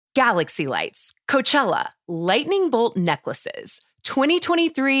Galaxy lights, Coachella, lightning bolt necklaces.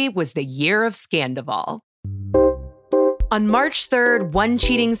 2023 was the year of Scandival. On March 3rd, one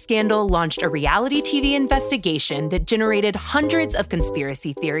cheating scandal launched a reality TV investigation that generated hundreds of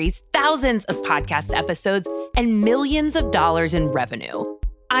conspiracy theories, thousands of podcast episodes, and millions of dollars in revenue.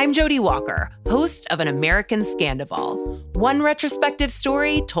 I'm Jody Walker, host of An American Scandival, one retrospective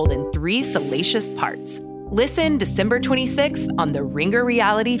story told in 3 salacious parts. Listen December 26th on the Ringer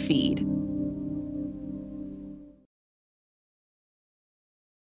Reality feed.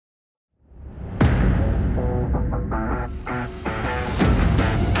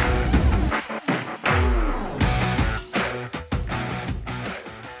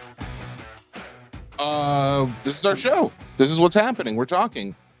 This is our show. This is what's happening. We're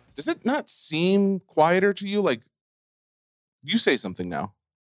talking. Does it not seem quieter to you? Like, you say something now.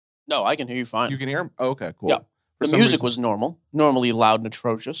 No, I can hear you fine. You can hear him? Oh, okay, cool. Yeah. The music was normally loud and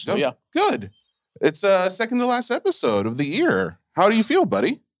atrocious. So, yeah. Good. It's second to last episode of the year. How do you feel,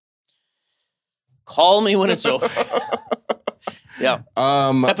 buddy? Call me when it's over. Yeah.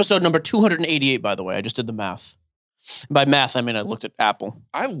 Episode number 288, by the way. I just did the math. By math, I mean I looked at Apple.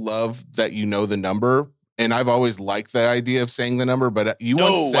 I love that you know the number, and I've always liked that idea of saying the number, but you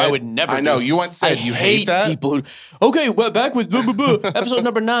once said... I would never I know, you once said you hate that? People who, okay, we're back with blah, blah, blah. Episode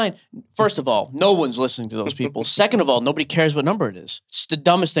number 9. First of all, no one's listening to those people. Second of all, nobody cares what number it is. It's the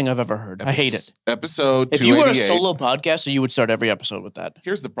dumbest thing I've ever heard. I hate it. Episode 288. If you were a solo podcaster, you would start every episode with that.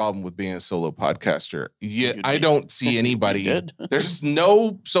 Here's the problem with being a solo podcaster. I don't see anybody... There's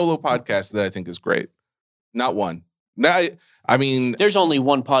no solo podcast that I think is great. Not one. I mean... There's only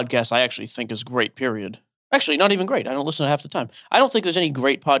one podcast I actually think is great, period. Actually, not even great. I don't listen to half the time. I don't think there's any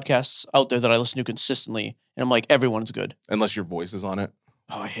great podcasts out there that I listen to consistently, and I'm like, everyone's good. Unless your voice is on it.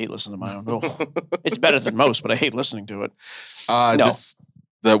 Oh, I hate listening to my own. Oh, it's better than most, but I hate listening to it.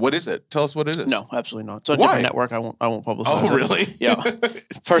 What is it? Tell us what it is. No, absolutely not. It's a different network. I won't publicize it. Oh, really? Yeah.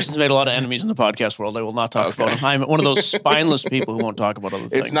 Person's made a lot of enemies in the podcast world. I will not talk about them. I'm one of those spineless people who won't talk about other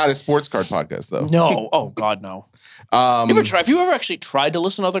things. It's not a sports card podcast, though. No. Oh, God, no. Have you ever actually tried to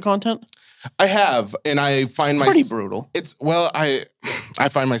listen to other content? I have, and I find myself... Pretty brutal. I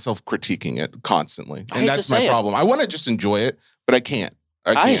find myself critiquing it constantly, and that's my problem. I want to just enjoy it, but I can't.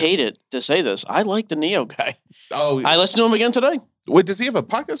 I hate it to say this. I like the Neo guy. Oh, I listened to him again today. Wait, does he have a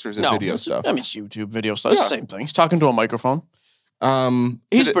podcast or is it video stuff? I mean, it's YouTube video stuff. It's the same thing. He's talking to a microphone.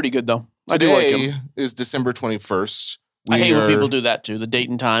 He's pretty good, though. I do like him. Today is December 21st. I hate when people do that, too. The date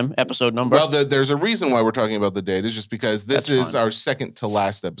and time, episode number. Well, there's a reason why we're talking about the date. It's just because this is our second to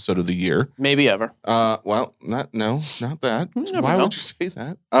last episode of the year. Maybe ever. Well, not that. Why would you say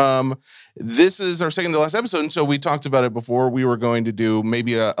that? This is our second to last episode, and so we talked about it before. We were going to do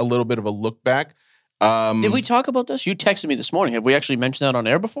maybe a little bit of a look back. Did we talk about this? You texted me this morning. Have we actually mentioned that on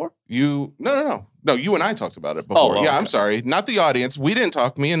air before? No. You and I talked about it before. Okay. I'm sorry. Not the audience. We didn't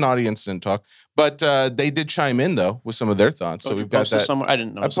talk. Me and the audience didn't talk. But they did chime in, though, with some of their thoughts. So we've got that. Somewhere? I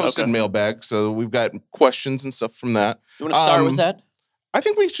didn't know. I posted mailbag, so we've got questions and stuff from that. You want to start with that? I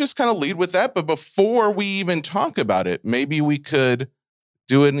think we just kind of lead with that. But before we even talk about it, maybe we could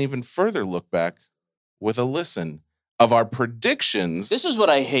do an even further look back with a listen of our predictions. This is what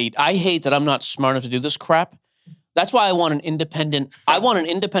I hate. I hate that I'm not smart enough to do this crap. That's why I want an independent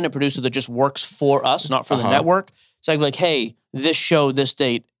producer that just works for us, not for the network. So I'd be like, hey, this show, this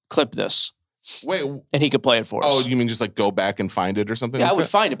date, clip this. Wait. And he could play it for us. Oh, you mean just like go back and find it or something? Yeah, like I would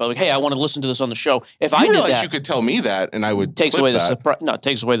find it, but like, hey, I want to listen to this on the show. If I did that, you could tell me that, and I would takes away the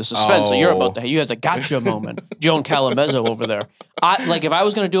suspense. So you're about to. You had a gotcha moment, Joan Calamezzo over there. If I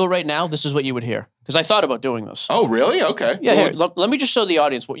was going to do it right now, this is what you would hear because I thought about doing this. Oh, really? Okay. Yeah. Here, let me just show the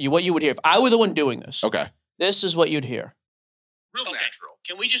audience what you would hear if I were the one doing this. Okay. This is what you'd hear. Real natural.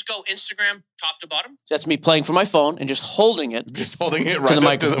 Can we just go Instagram top to bottom? That's me playing from my phone and just holding it. Right to the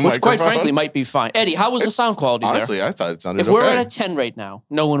microphone. Which, quite frankly, might be fine. Eddie, how was the sound quality honestly, there? I thought it sounded okay. If we're at a 10 right now,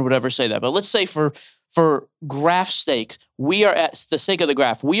 no one would ever say that. But let's say for graph sake, we are at the sake of the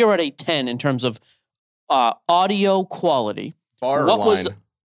graph, we are at a 10 in terms of audio quality.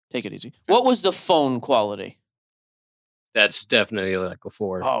 Take it easy. What was the phone quality? That's definitely like a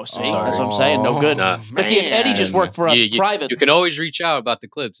 4. Oh, see, that's what I'm saying. No good. But see, if Eddie just worked for us private. You can always reach out about the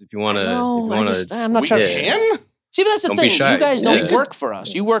clips if you want to. I'm not trying to. Can? See, but that's the thing. You guys don't work for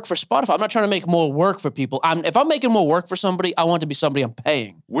us. You work for Spotify. I'm not trying to make more work for people. If I'm making more work for somebody, I want it to be somebody I'm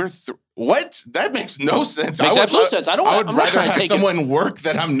paying. What? That makes no sense. Makes absolute sense. I would rather have someone work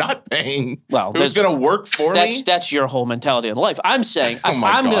that I'm not paying. Well, who's going to work for me? That's your whole mentality in life. I'm saying if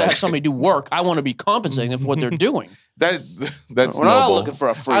I'm going to have somebody do work, I want to be compensating them for what they're doing. That's We're not looking for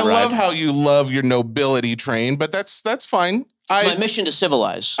a free ride. I love how you love your nobility train, but that's fine. my mission to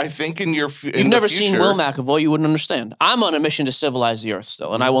civilize. I think in your You've never seen Will McAvoy, you wouldn't understand. I'm on a mission to civilize the earth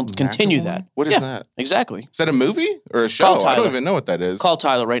still, and I will continue that. What is that? Exactly. Is that a movie or a show? Call I don't Tyler. even know what that is. Call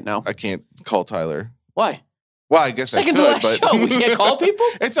Tyler right now. I can't call Tyler. Why? Well, I guess Second I to could, last but show. We can't call people?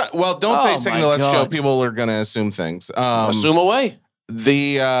 It's well, don't say Oh, second my to last show. God. People are going to assume things. Assume away.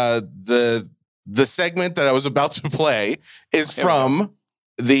 The segment that I was about to play is Here we from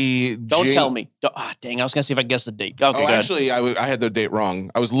the. Don't tell me. Dang, I was going to see if I guessed the date. Okay, Oh, go ahead. actually, I had the date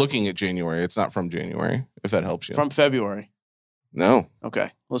wrong. I was looking at January. It's not from January. If that helps you. From February. No,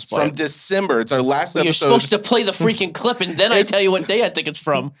 Okay, let's it's play from it. December. It's our last You're episode. supposed to play the freaking clip, and then I It's- tell you what day I think it's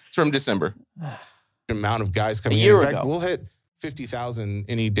from. It's from December. Amount of guys coming A year in. In fact, ago. we'll hit 50,000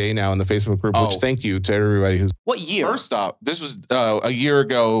 any day now in the Facebook group. Which Oh. thank you to everybody who's. What year? First off, this was a year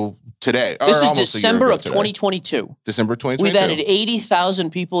ago today. This or is almost a year December ago of today. 2022. December 2022. We've added 80,000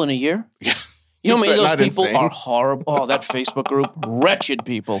 people in a year. Yeah. You know how Is many of that those not people insane? are horrible? Oh, that Facebook group. Wretched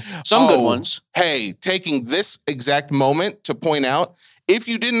people. Some good Oh. ones. Hey, taking this exact moment to point out, if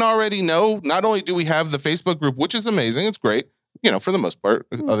you didn't already know, not only do we have the Facebook group, which is amazing, it's great, for the most part,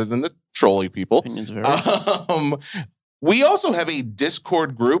 other than the trolly people. Opinions vary. We also have a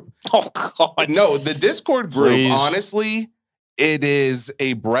Discord group. Oh, God. No, the Discord group, Please. honestly, it is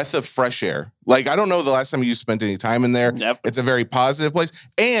a breath of fresh air. Like, I don't know the last time you spent any time in there. Yep. It's a very positive place.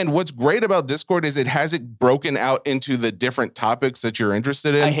 And what's great about Discord is it has it broken out into the different topics that you're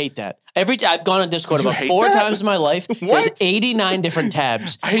interested in. I hate that. I've gone on Discord You about hate 4 that? times in my life. There's What? 89 different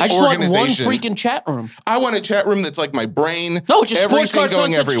tabs. I hate just want one organization. freaking chat room. I want a chat room that's like my brain. No, just sports Everything cards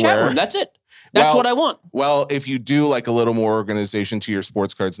going nonsense chat everywhere. room. That's it. That's Well, what I want. Well, if you do like a little more organization to your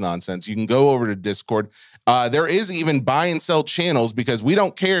sports cards nonsense, you can go over to Discord. There is even buy and sell channels because we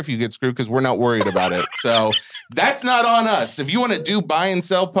don't care if you get screwed because we're not worried about it. So that's not on us. If you want to do buy and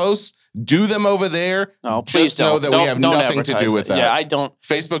sell posts, do them over there. No, please Just know don't. that we Don't- have don't nothing to advertise do with it. that. Yeah, I don't.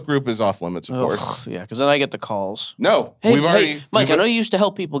 Facebook group is off limits, of course. Ugh, yeah, because then I get the calls. No, Hey, we've already. Mike, we've- I know you used to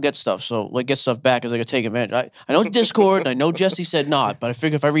help people get stuff, so get stuff back as I could take advantage. I know Discord, and I know Jesse said not, but I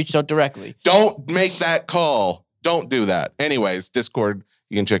figured if I reached out directly. Don't make that call. Don't do that. Anyways, Discord,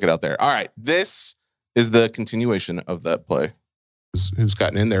 you can check it out there. All right. This is the continuation of that play. Who's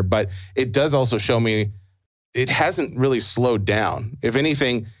gotten in there, but it does also show me it hasn't really slowed down. If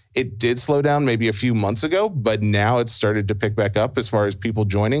anything, it did slow down maybe a few months ago, but now it's started to pick back up as far as people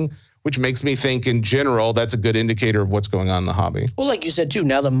joining, which makes me think in general, that's a good indicator of what's going on in the hobby. Well, like you said too,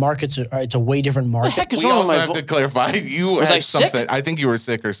 now the markets it's a way different What the market. heck is We wrong with also my have to clarify, you Was had I sick? something. I think you were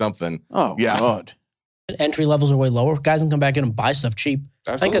sick or something. Oh, Yeah. God. Entry levels are way lower. Guys can come back in and buy stuff cheap.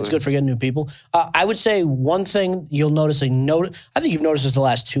 I think that's good for getting new people. I would say one thing you'll notice, I think you've noticed this the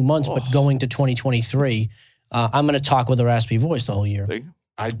last 2 months, but going to 2023, I'm going to talk with a raspy voice the whole year.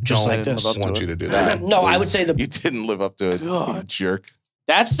 I Just don't like this. want you to do that. No, I would say the You didn't live up to it, you God. jerk.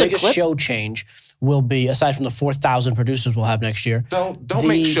 That's the biggest clip? show change will be, aside from the 4,000 producers we'll have next year. Don't The-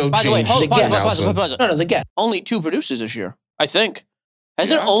 make show By the way, change hold- the pause, guest. pause, pause, pause, pause. No, the guest. Only 2 producers this year, I think.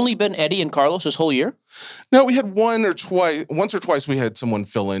 Hasn't Yeah. it only been Eddie and Carlos this whole year? No, we had once or twice we had someone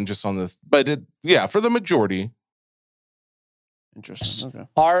fill in just on the, for the majority. Interesting. Okay.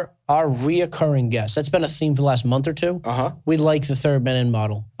 Our reoccurring guests, that's been a theme for the last month or two. Uh-huh. We like the third man in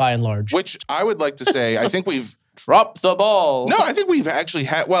model, by and large. Which I would like to say, I think we've, Drop the ball. no, I think we've actually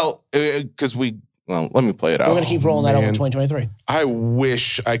had, because let me play it out. We're going to keep rolling that over Man. 2023. I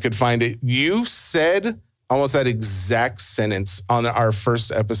wish I could find it. You said almost that exact sentence on our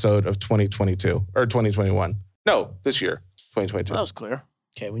first episode of 2022 or 2021. No, this year, 2022. That was clear.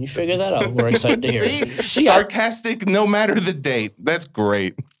 Okay, when you figure that out, we're excited to hear See? it. So, yeah, Sarcastic, no matter the date. That's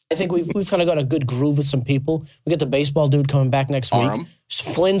great. I think we've kind of got a good groove with some people. We got the baseball dude coming back next week. Aram.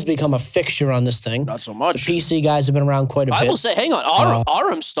 Flynn's become a fixture on this thing. Not so The much. PC guys have been around quite a I will bit. say, hang on.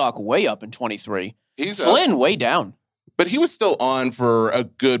 Aram's stock way up in 23. He's Flynn way down. but he was still on for a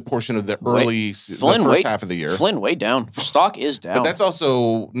good portion of the Wait, the Flynn, first wait. half of the year. Flynn way down. Stock is down. But that's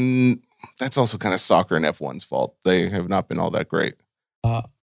also kind of soccer and F1's fault. They have not been all that great.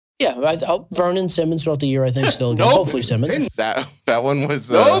 Yeah, Vernon Simmons throughout the year, I think, still. Nope. Hopefully Simmons. And that one was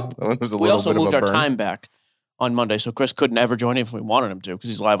Nope. that one was a we little also bit moved of our a burn. time back on Monday, so Chris couldn't ever join in if we wanted him to because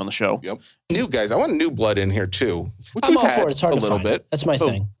he's live on the show. Yep. New guys. I want new blood in here too. Which I'm we've all had for it. It's hard a to little find. bit. That's my Oh.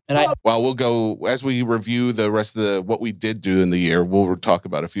 thing. And I Well, we'll go as we review the rest of what we did do in the year. We'll talk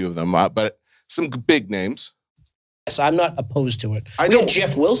about a few of them, but some big names. yes, I'm not opposed to it. I We had don't-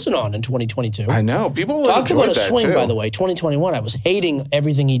 Jeff Wilson on in 2022. I know people Talk enjoyed about a that swing, too. by the way. 2021, I was hating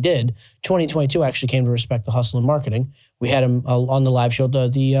everything he did. 2022 actually came to respect the hustle and marketing. We had him on the live show,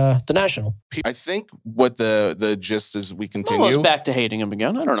 the National. I think what the gist is we I'm almost continue. back to hating him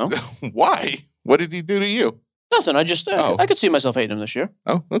again. I don't know. Why? What did he do to you? Nothing. I just I could see myself hating him this year.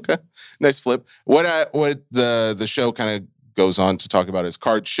 Oh, okay. Nice flip. What the show kind of goes on to talk about is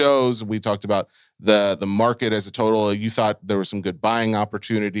card shows. We talked about the market as a total. You thought there were some good buying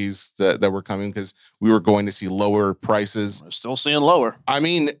opportunities that were coming because we were going to see lower prices. We're still seeing lower. I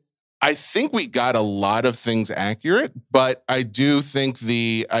mean, I think we got a lot of things accurate, but I do think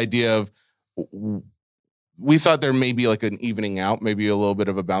the idea of we thought there may be like an evening out, maybe a little bit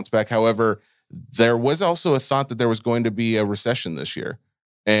of a bounce back. However, there was also a thought that there was going to be a recession this year,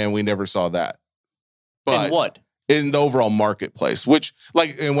 and we never saw that. But in what? In the overall marketplace, which,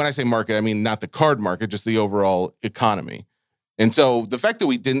 like, and when I say market, I mean not the card market, just the overall economy. And so the fact that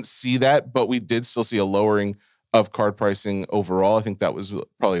we didn't see that, but we did still see a lowering of card pricing overall, I think that was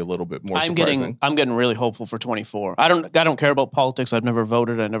probably a little bit more surprising. I'm getting really hopeful for 24. I don't care about politics. I've never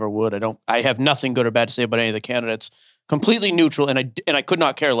voted. I never would. I have nothing good or bad to say about any of the candidates. Completely neutral, and I could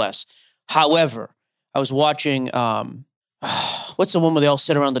not care less. However, I was watching, what's the one where they all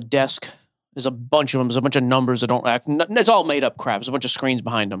sit around the desk? There's a bunch of them. There's a bunch of numbers that don't act. It's all made up crap. There's a bunch of screens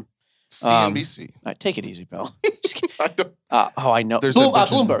behind them. CNBC. Take it easy, pal. I know. There's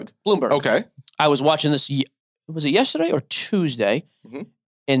Bloomberg. Okay. I was watching this, was it yesterday or Tuesday? Mm-hmm.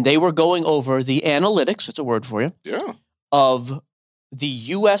 And they were going over the analytics, that's a word for you, of the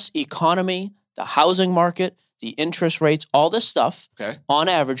U.S. economy, the housing market, the interest rates, all this stuff, on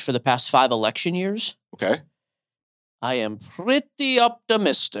average for the past 5 election years. Okay. I am pretty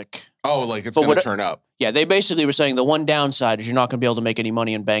optimistic. Oh, like it's going to turn up. Yeah, they basically were saying the one downside is you're not going to be able to make any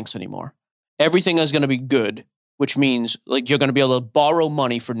money in banks anymore. Everything is going to be good, which means like you're going to be able to borrow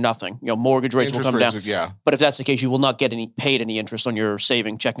money for nothing. You know, mortgage rates will come down. Yeah. But if that's the case, you will not get paid any interest on your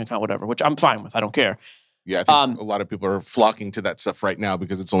saving checking account, whatever, which I'm fine with. I don't care. Yeah, I think a lot of people are flocking to that stuff right now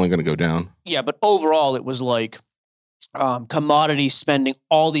because it's only going to go down. Yeah, but overall, it was like commodity spending,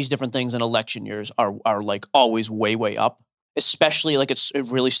 all these different things in election years are like always way, way up. Especially like it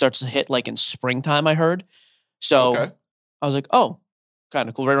really starts to hit like in springtime, I heard. So I was like, oh, kind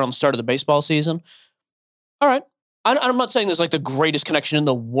of cool. Right around the start of the baseball season. All right. I'm not saying there's like the greatest connection in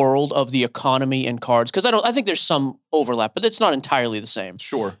the world of the economy and cards because I think there's some overlap, but it's not entirely the same.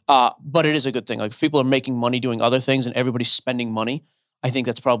 Sure. But it is a good thing. Like if people are making money doing other things and everybody's spending money, I think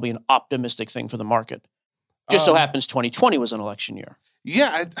that's probably an optimistic thing for the market. Just so happens 2020 was an election year.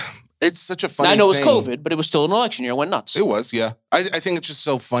 Yeah, it's such a funny thing. I know thing. It was COVID, but it was still an election year. It went nuts. It was, yeah. I think it's just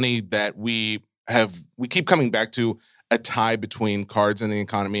so funny that we keep coming back to a tie between cards and the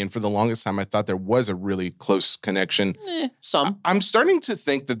economy. And for the longest time, I thought there was a really close connection. I'm starting to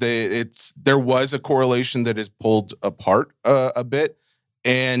think that there was a correlation that is pulled apart a bit.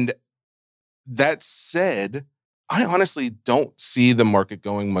 And that said, I honestly don't see the market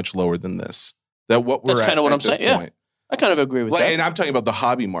going much lower than this. That's kind of what I'm saying. Yeah, I kind of agree with that. And I'm talking about the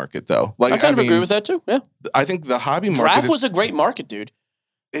hobby market, though. Like I kind of agree with that too. Yeah, I think the hobby market. Draft was a great market, dude.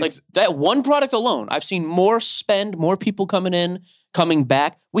 Like that one product alone, I've seen more people coming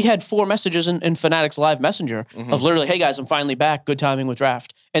back. We had 4 messages in Fanatics Live Messenger of literally, "Hey guys, I'm finally back. Good timing with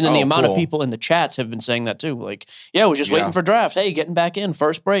draft." And then the amount of people in the chats have been saying that too. Like, yeah, we're just waiting for draft. Hey, getting back in,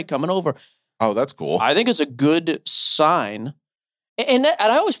 first break coming over. Oh, that's cool. I think it's a good sign. And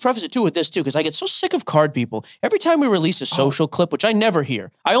I always preface it too with this too, because I get so sick of card people. Every time we release a social clip, which I never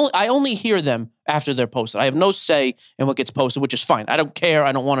hear, I only hear them after they're posted. I have no say in what gets posted, which is fine. I don't care.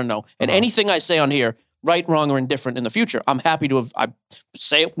 I don't want to know. And anything I say on here, right, wrong, or indifferent in the future, I'm happy to I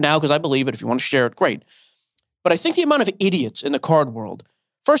say it now because I believe it. If you want to share it, great. But I think the amount of idiots in the card world,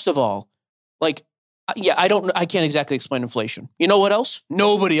 first of all, like, I can't exactly explain inflation. You know what else?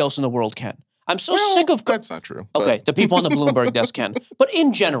 Nobody else in the world can. I'm so sick of... That's not true. Okay, the people on the Bloomberg desk can. But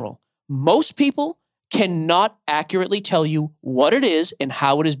in general, most people cannot accurately tell you what it is and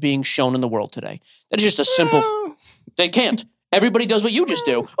how it is being shown in the world today. That is just a simple... They can't. Everybody does what you just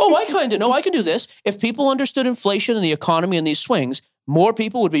do. Oh, I kind of know. I can do this. If people understood inflation and the economy and these swings, more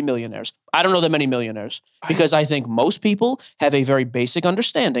people would be millionaires. I don't know that many millionaires because I think most people have a very basic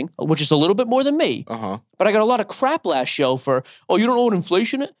understanding, which is a little bit more than me. But I got a lot of crap last show for, oh, you don't know what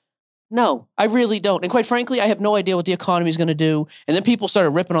inflation is? No, I really don't. And quite frankly, I have no idea what the economy is going to do. And then people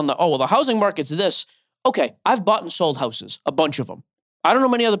started ripping on the housing market's this. Okay, I've bought and sold houses, a bunch of them. I don't know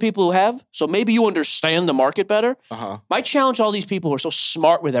many other people who have, so maybe you understand the market better. My challenge to all these people who are so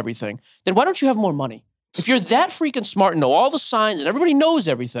smart with everything, then why don't you have more money? If you're that freaking smart and know all the signs and everybody knows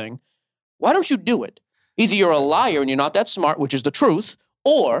everything, why don't you do it? Either you're a liar and you're not that smart, which is the truth,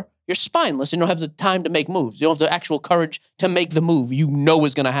 or you're spineless and you don't have the time to make moves. You don't have the actual courage to make the move you know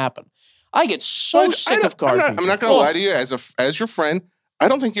is going to happen. I get so sick of card people. I'm not going to lie to you. As your friend, I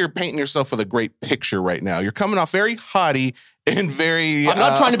don't think you're painting yourself with a great picture right now. You're coming off very haughty and very... I'm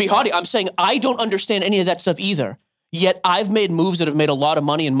not trying to be haughty. I'm saying I don't understand any of that stuff either. Yet I've made moves that have made a lot of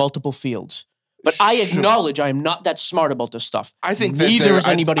money in multiple fields. But I acknowledge I am not that smart about this stuff. I think neither is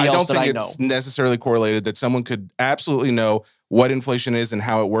anybody else that I know. I don't think it's necessarily correlated that someone could absolutely know what inflation is and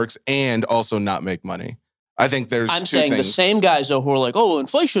how it works and also not make money. I think there's I'm saying the same guys, though, who are like, oh,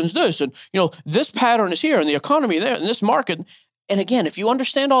 inflation's this, and, this pattern is here, and the economy there, and this market... And again, if you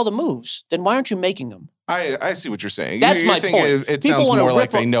understand all the moves, then why aren't you making them? I see what you're saying. That's my point. It sounds more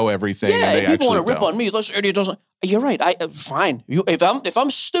like they know everything. Yeah, and they people want to actually rip on me. This idiot doesn't. You're right. Fine. If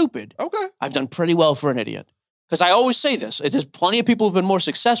I'm stupid, okay, I've done pretty well for an idiot. Because I always say this. There's plenty of people who've been more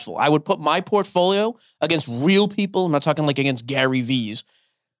successful. I would put my portfolio against real people. I'm not talking like against Gary V's.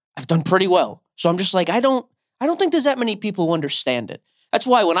 I've done pretty well. So I'm just like, I don't think there's that many people who understand it. That's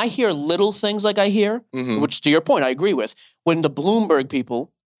why when I hear little things like I hear, which to your point, I agree with, when the Bloomberg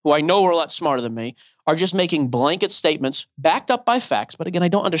people, who I know are a lot smarter than me, are just making blanket statements backed up by facts. But again, I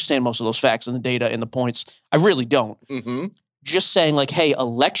don't understand most of those facts and the data and the points. I really don't. Just saying like, hey,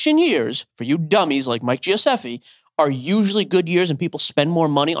 election years for you dummies like Mike Giuseppe are usually good years and people spend more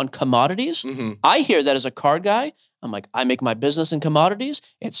money on commodities. I hear that as a card guy. I'm like, I make my business in commodities.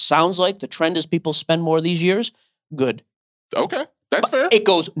 It sounds like the trend is people spend more these years. Good. Okay. That's fair. It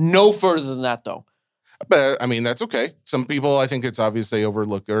goes no further than that, though. But I mean, that's okay. Some people, I think it's obvious they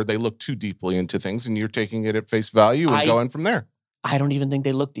overlook or they look too deeply into things, and you're taking it at face value and going from there. I don't even think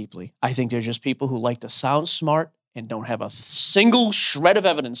they look deeply. I think they're just people who like to sound smart and don't have a single shred of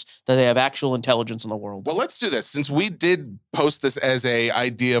evidence that they have actual intelligence in the world. Well, let's do this. Since we did post this as a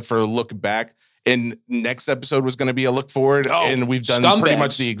idea for a look back, and next episode was going to be a look forward, and we've done pretty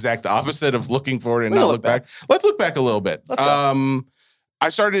much the exact opposite of looking forward and not look back. Let's look back a little bit. I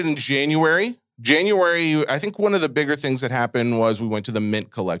started in January. I think one of the bigger things that happened was we went to the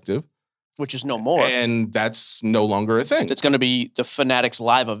Mint Collective. Which is no more. And that's no longer a thing. It's going to be the Fanatics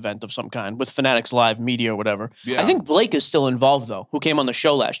Live event of some kind with Fanatics Live Media or whatever. Yeah. I think Blake is still involved, though, who came on the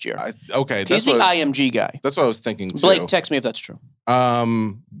show last year. He's the IMG guy. That's what I was thinking, too. Blake, text me if that's true.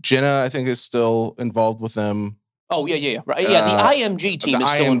 Jenna, I think, is still involved with them. Oh, yeah. Right. Yeah, the IMG team is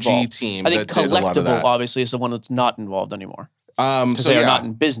still involved. Team I think Collectible, obviously, is the one that's not involved anymore. Because they are not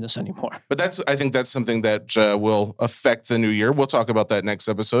in business anymore. But I think that's something that will affect the new year. We'll talk about that next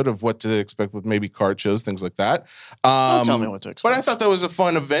episode of what to expect with maybe card shows, things like that. Don't tell me what to expect. But I thought that was a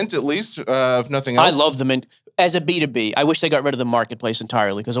fun event, at least, if nothing else. I love them. As a B2B, I wish they got rid of the marketplace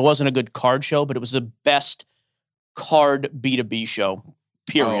entirely because it wasn't a good card show, but it was the best card B2B show,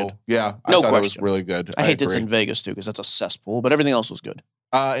 period. Oh, yeah. No I thought question. it was really good. I hate it's in Vegas, too, because that's a cesspool, but everything else was good.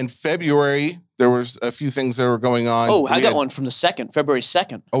 In February, there was a few things that were going on. Oh, I got one from the February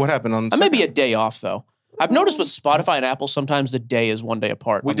 2nd. Oh, what happened on the 2nd? Maybe a day off, though. I've noticed with Spotify and Apple, sometimes the day is one day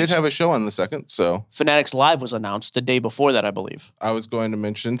apart. We did have a show on the 2nd, so. Fanatics Live was announced the day before that, I believe. I was going to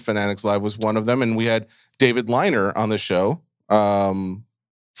mention Fanatics Live was one of them, and we had David Liner on the show from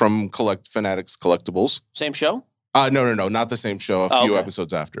Fanatics Collectibles. Same show? No, not the same show. A few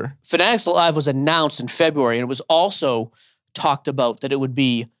episodes after. Fanatics Live was announced in February, and it was also talked about that it would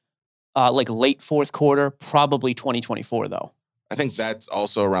be like late fourth quarter, probably 2024, though. I think that's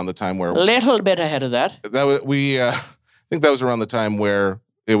also around the time where... A little bit ahead of that. I think that was around the time where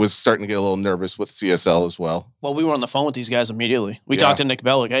it was starting to get a little nervous with CSL as well. Well, we were on the phone with these guys immediately. We talked to Nick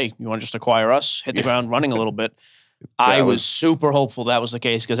Bell, like, hey, you want to just acquire us? Hit the ground running a little bit. I was super hopeful that was the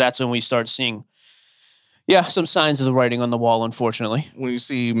case because that's when we started seeing... Yeah, some signs of the writing on the wall, unfortunately. When you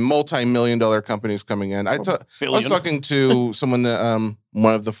see multi-million-dollar companies coming in. I was talking to someone,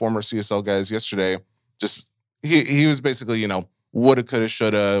 one of the former CSL guys yesterday. Just he was basically, woulda, coulda,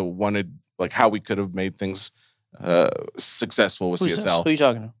 shoulda, wanted, like, how we could have made things successful with Who's CSL. This? Who are you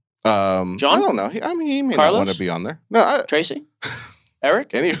talking to? John? I don't know. He may not want to be on there. No, Tracy?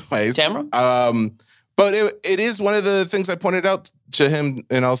 Eric? Anyways. Tamara? But it is one of the things I pointed out to him,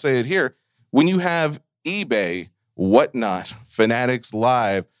 and I'll say it here. When you have eBay, Whatnot, Fanatics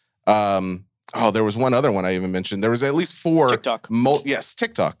Live. There was one other one I even mentioned. There was at least 4. TikTok. Yes,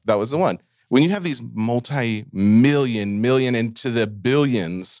 TikTok. That was the one. When you have these million into the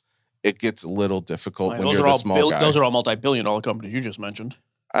billions, it gets a little difficult when you're the small guy. Those are all multi-billion-dollar companies you just mentioned.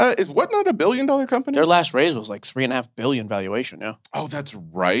 Is Whatnot a billion-dollar company? Their last raise was like $3.5 billion valuation, yeah. Oh, that's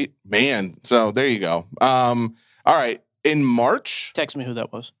right. Man. So there you go. All right. In March. Text me who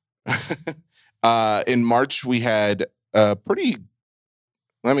that was. In March, we had a pretty...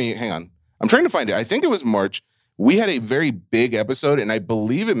 hang on. I'm trying to find it. I think it was March. We had a very big episode, and I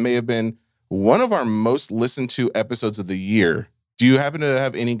believe it may have been one of our most listened to episodes of the year. Do you happen to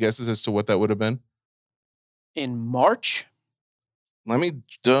have any guesses as to what that would have been? In March? Let me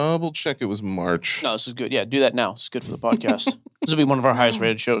double check. It was March. No, this is good. Yeah, do that now. It's good for the podcast. This will be one of our highest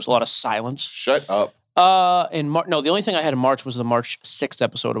rated shows. A lot of silence. Shut up. In March, no, the only thing I had in March was the March 6th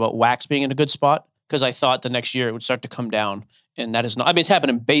episode about wax being in a good spot because I thought the next year it would start to come down, and that is not. I mean, it's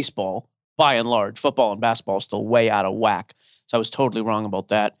happened in baseball by and large. Football and basketball is still way out of whack. So I was totally wrong about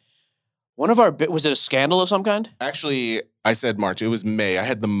that. One of our was it a scandal of some kind? Actually, I said March. It was May. I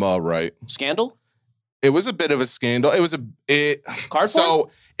had the M right. Scandal? It was a bit of a scandal. It was Card so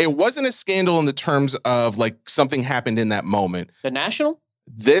porn? it wasn't a scandal in the terms of like something happened in that moment. The National?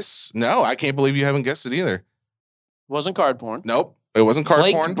 No, I can't believe you haven't guessed it either. Wasn't card porn. Nope. It wasn't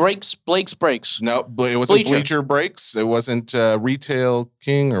card porn. Blake's breaks. No, it wasn't Bleacher. Bleacher Breaks. It wasn't Retail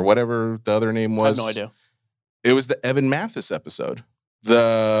King or whatever the other name was. I have no idea. It was the Evan Mathis episode.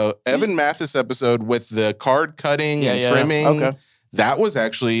 The Evan Mathis episode with the card cutting and trimming. Okay. That was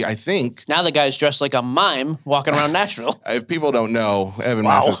actually, I think. Now the guy's dressed like a mime walking around Nashville. If people don't know, Evan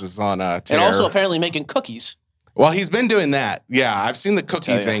Mathis is on tear. And also apparently making cookies. Well, he's been doing that. Yeah, I've seen the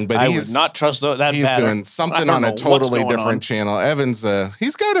cookie thing, but I he's would not trust that. He's doing something on a totally different channel. Evan's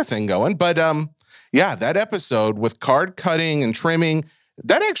he's got a thing going, but yeah, that episode with card cutting and trimming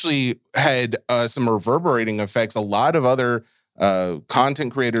that actually had some reverberating effects. A lot of other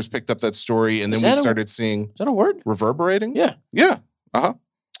content creators picked up that story, and then we started seeing. Is that a word? Reverberating? Yeah. Yeah.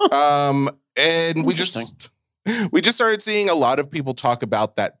 And we just started seeing a lot of people talk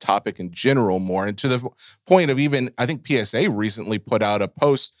about that topic in general more, and to the point of even, I think PSA recently put out a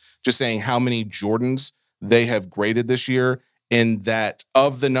post just saying how many Jordans they have graded this year, and that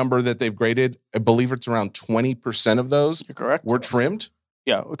of the number that they've graded, I believe it's around 20% of those You're correct. were trimmed.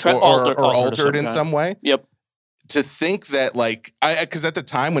 Yeah. Or altered in some way. Yep. To think that because at the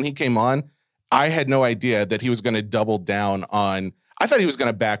time when he came on, I had no idea that he was going to double down on, I thought he was going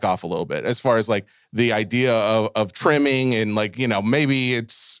to back off a little bit as far as like the idea of trimming and like, maybe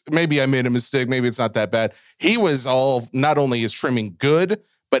I made a mistake. Maybe it's not that bad. He was not only is trimming good,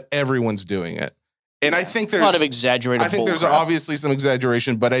 but everyone's doing it. And I think there's a lot of exaggerated. I think there's obviously some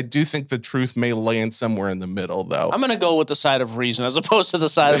exaggeration, but I do think the truth may land somewhere in the middle, though. I'm going to go with the side of reason as opposed to the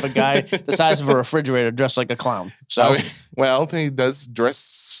side of a guy the size of a refrigerator dressed like a clown. So, he does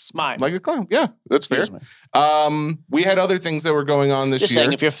dress Mime. like a clown. Yeah, that's fair. We had other things that were going on this Just year.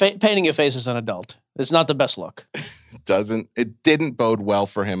 saying, if you're painting your face as an adult, it's not the best look. It didn't bode well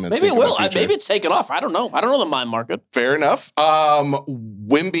for him. Maybe it will. Maybe it's taken off. I don't know. I don't know the mime market. Fair enough.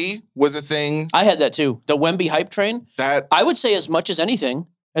 Wemby was a thing. I had that too. The Wemby hype train. That I would say as much as anything,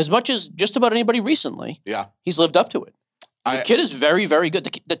 as much as just about anybody recently. Yeah. He's lived up to it. The kid is very, very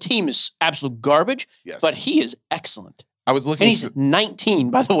good. The team is absolute garbage. Yes. But he is excellent. I was looking. And he's 19,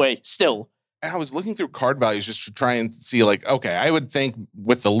 by the way, still. And I was looking through card values just to try and see, okay, I would think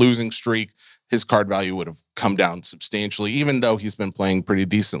with the losing streak, his card value would have come down substantially, even though he's been playing pretty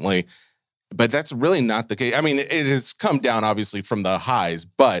decently. But that's really not the case. I mean, it has come down, obviously, from the highs,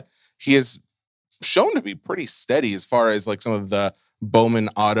 but he has shown to be pretty steady as far as like some of the Bowman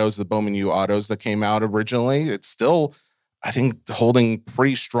autos, the Bowman U autos that came out originally. It's still, I think, holding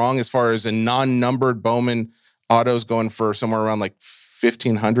pretty strong as far as a non-numbered Bowman autos going for somewhere around like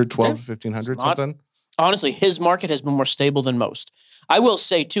 1,500, 12 to 1,500, something. Honestly, his market has been more stable than most. I will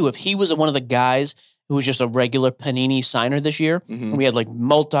say, too, if he was one of the guys who was just a regular Panini signer this year, and we had like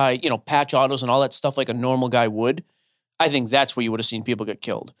patch autos and all that stuff like a normal guy would, I think that's where you would have seen people get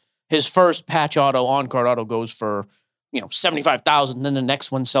killed. His first patch auto, on-card auto goes for, $75,000, then the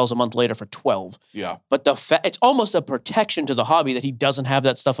next one sells a month later for $12,000. Yeah. But it's almost a protection to the hobby that he doesn't have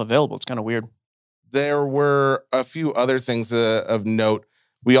that stuff available. It's kind of weird. There were a few other things of note.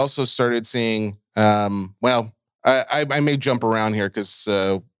 We also started seeing, I may jump around here because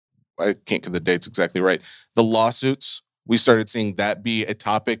I can't get the dates exactly right. The lawsuits, we started seeing that be a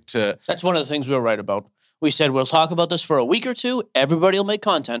topic to... That's one of the things we were right about. We said we'll talk about this for a week or two. Everybody will make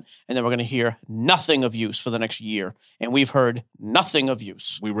content, and then we're going to hear nothing of use for the next year. And we've heard nothing of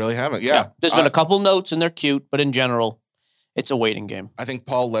use. We really haven't, yeah. There's been a couple notes, and they're cute, but in general, it's a waiting game. I think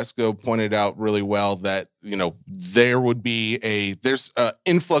Paul Lesko pointed out really well that, there would be there's an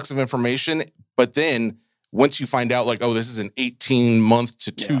influx of information, but then once you find out this is an 18-month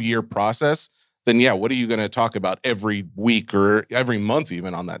to 2-year process, then what are you going to talk about every week or every month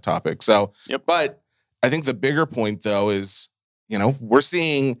even on that topic? So, but I think the bigger point though is, we're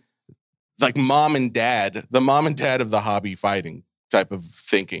seeing like the mom and dad of the hobby fighting type of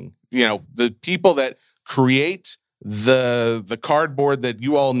thinking, the people that create the cardboard that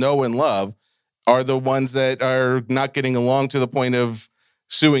you all know and love are the ones that are not getting along to the point of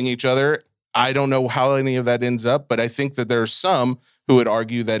suing each other. I don't know how any of that ends up, but I think that there are some who would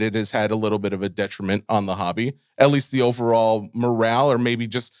argue that it has had a little bit of a detriment on the hobby, at least the overall morale, or maybe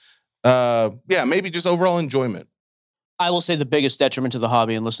just, maybe just overall enjoyment. I will say the biggest detriment to the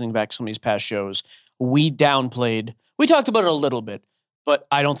hobby, and listening back to some of these past shows, we talked about it a little bit, but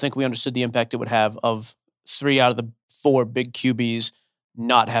I don't think we understood the impact it would have of 3 out of the 4 big QBs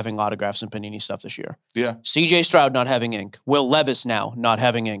not having autographs and Panini stuff this year. Yeah. CJ Stroud not having ink. Will Levis now not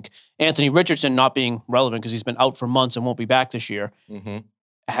having ink. Anthony Richardson not being relevant because he's been out for months and won't be back this year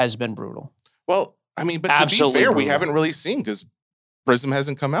has been brutal. Well, I mean, but Absolutely to be fair, brutal. we haven't really seen because Prism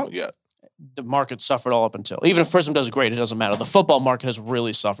hasn't come out yet. The market suffered all up until. Even if Prism does great, it doesn't matter. The football market has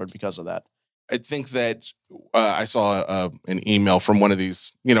really suffered because of that. I think that I saw an email from one of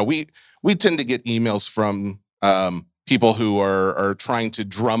these. We tend to get emails from people who are trying to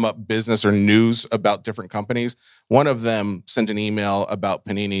drum up business or news about different companies. One of them sent an email about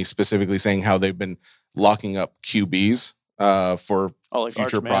Panini specifically saying how they've been locking up QBs for like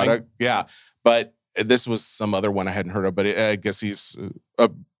future Arch Manning. product. Yeah, but this was some other one I hadn't heard of, but I guess he's a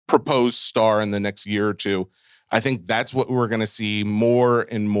proposed star in the next year or two. I think that's what we're going to see more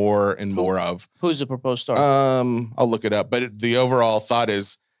and more and more of. Who's the proposed star? I'll look it up. But the overall thought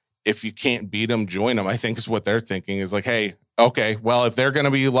is, if you can't beat them, join them. I think is what they're thinking is like, hey, okay, well, if they're going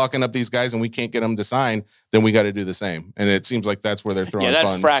to be locking up these guys and we can't get them to sign, then we got to do the same. And it seems like that's where they're throwing that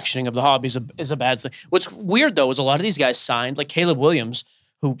funds. fractioning of the hobby is a bad thing. What's weird, though, is a lot of these guys signed, like Caleb Williams,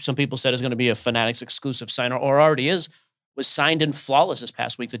 who some people said is going to be a Fanatics exclusive signer or already is, was signed in Flawless this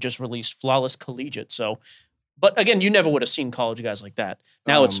past week that just released Flawless Collegiate. So, but again, you never would have seen college guys like that.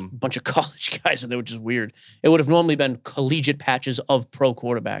 Now it's a bunch of college guys, and they were just weird. It would have normally been collegiate patches of pro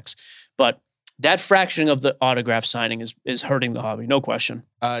quarterbacks. But that fractioning of the autograph signing is hurting the hobby, no question.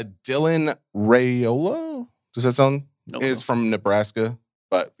 Dylan Raiola, does that sound? No, is from Nebraska,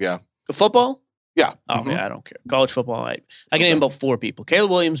 but yeah. Football? Yeah. Oh, yeah, I don't care. College football, I can name about 4 people.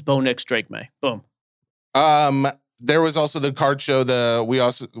 Caleb Williams, Bo Nix, Drake May. Boom. There was also the card show.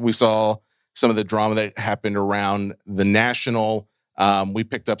 We saw some of the drama that happened around the National. We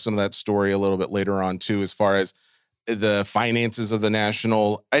picked up some of that story a little bit later on too, as far as the finances of the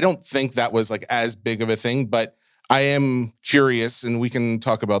National. I don't think that was like as big of a thing, but I am curious, and we can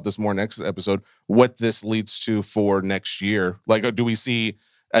talk about this more next episode, what this leads to for next year. Like, do we see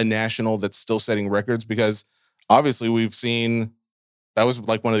a National that's still setting records? Because obviously we've seen, that was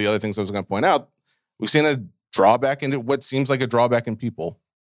like one of the other things I was going to point out. We've seen a drawback into what seems like a drawback in people.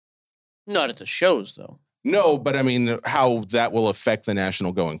 Not at the shows, though. No, but I mean, how that will affect the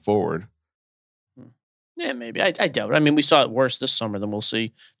National going forward. Yeah, maybe. I doubt it. I mean, we saw it worse this summer than we'll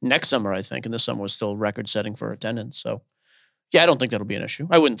see next summer, I think. And this summer was still record-setting for attendance. So, yeah, I don't think that'll be an issue.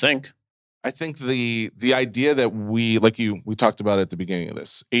 I wouldn't think. I think the idea that we talked about at the beginning of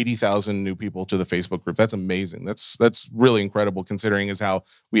this, 80,000 new people to the Facebook group. That's amazing. That's really incredible considering as how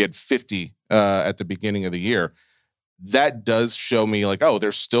we had 50 at the beginning of the year. That does show me like, oh,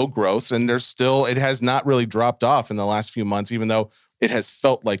 there's still growth and it has not really dropped off in the last few months, even though it has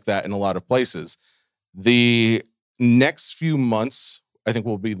felt like that in a lot of places. The next few months, I think,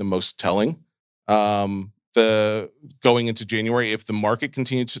 will be the most telling. The going into January, if the market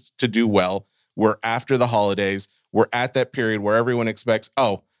continues to do well, we're after the holidays, we're at that period where everyone expects,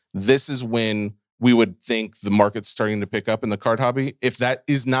 oh, this is when we would think the market's starting to pick up in the card hobby. If that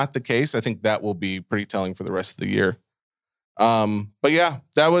is not the case, I think that will be pretty telling for the rest of the year. But yeah,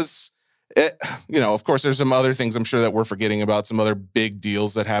 that was it. You know, of course, there's some other things I'm sure that we're forgetting about, some other big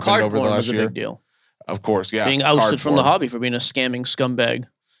deals that happened over the last year. Was a big deal. Of course, yeah. Being ousted from the hobby for being a scamming scumbag.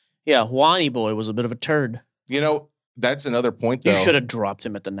 Yeah, Wani Boy was a bit of a turd. You know, that's another point, though. You should have dropped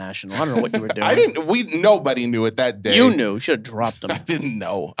him at the National. I don't know what you were doing. Nobody knew it that day. You knew. You should have dropped him. I didn't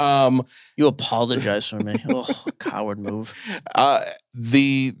know. You apologize for me. Oh, coward move.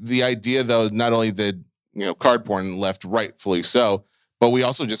 The idea, though, not only that, you know, card porn left rightfully so, but we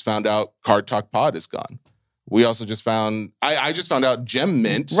also just found out Card Talk Pod is gone. We also just found, I just found out Gem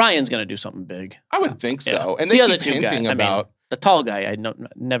Mint. Ryan's going to do something big. I would think so. Yeah. And they other keep two hinting guys, about. I mean, the tall guy, I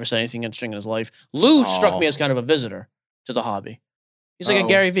never said anything interesting in his life. Lou struck me as kind of a visitor to the hobby. He's like a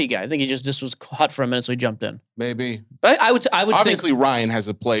Gary Vee guy. I think this was hot for a minute, so he jumped in. Maybe. But I would obviously think, Ryan has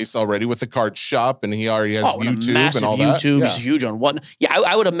a place already with the card shop, and he already has YouTube and all that. YouTube, Yeah. he's huge on what? Yeah,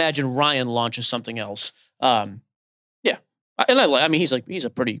 I would imagine Ryan launches something else. Yeah, and I mean, he's a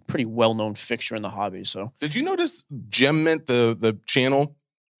pretty well-known fixture in the hobby. So did you notice Gem Mint, the channel,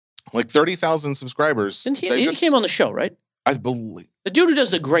 like 30,000 subscribers? And he came on the show, right? I believe the dude who does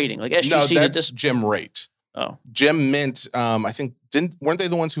the grading, like SGC. No, did that's this. Jim Rate. Oh, Gem Mint. I think weren't they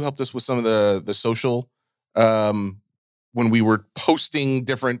the ones who helped us with some of the social when we were posting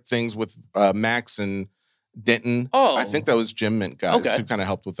different things with Max and Denton. Oh. I think that was Gym Mint guys who kind of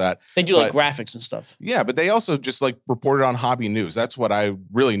helped with that. They do like graphics and stuff. Yeah, but they also just like reported on Hobby News. That's what I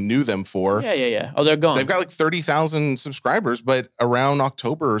really knew them for. Yeah. Oh, they're gone. They've got like 30,000 subscribers, but around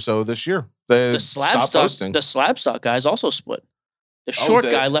October or so this year, they the slab stopped posting. The slab stock guys also split. The short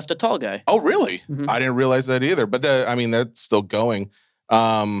guy left the tall guy. Oh, really? Mm-hmm. I didn't realize that either. But that's still going.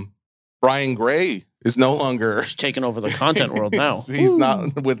 Brian Gray is no longer taking over the content world now. He's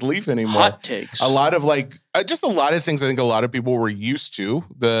not with Leaf anymore. Hot takes. A lot of just a lot of things I think a lot of people were used to.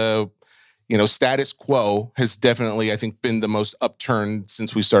 The status quo has definitely, I think, been the most upturned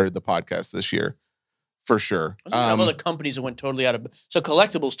since we started the podcast this year, for sure. Other companies that went totally out of so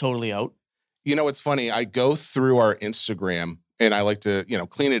collectibles totally out. It's funny. I go through our Instagram and I like to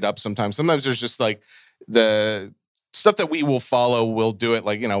clean it up sometimes. Sometimes there's just like the stuff that we will follow. We'll do it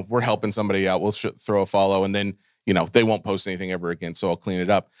like we're helping somebody out. We'll throw a follow and then they won't post anything ever again. So I'll clean it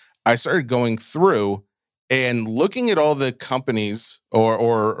up. I started going through and looking at all the companies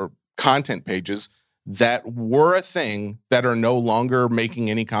or content pages that were a thing that are no longer making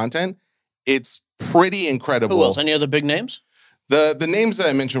any content. It's pretty incredible. Who else? Any other big names? The names that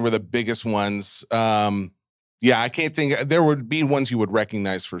I mentioned were the biggest ones. I can't think. There would be ones you would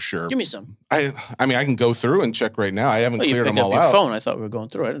recognize for sure. Give me some. I mean, I can go through and check right now. I haven't cleared them all your out. Phone. I thought we were going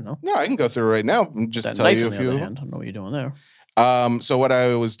through. I didn't know. No, I can go through right now and just tell you a few. I don't know what you're doing there. So what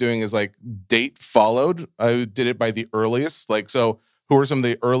I was doing is like date followed. I did it by the earliest. Like, so who are some of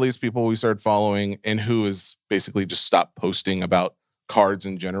the earliest people we started following and who is basically just stopped posting about cards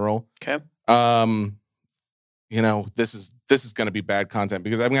in general. Okay. This is going to be bad content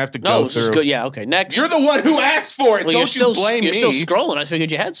because I'm going to have to go No, through. this is good. Yeah, okay. Next. You're the one who asked for it. Well, Don't you blame me. You're still scrolling. I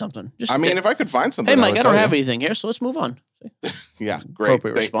figured you had something. If I could find something. Hey, Mike, I don't have you. anything here, so let's move on. Yeah, great.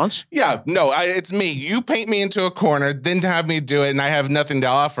 Appropriate response. Yeah, no, it's me. You paint me into a corner, didn't have me do it, and I have nothing to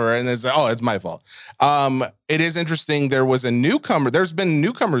offer, and it's my fault. It is interesting. There was a newcomer. There's been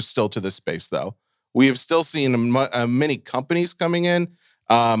newcomers still to this space, though. We have still seen many companies coming in.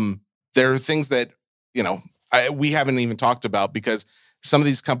 There are things that, we haven't even talked about because some of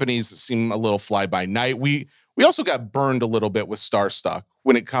these companies seem a little fly by night. We also got burned a little bit with StarStock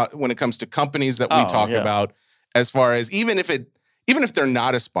when it comes to companies that we talk about, as far as even if they're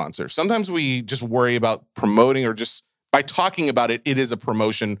not a sponsor. Sometimes we just worry about promoting or just by talking about it, it is a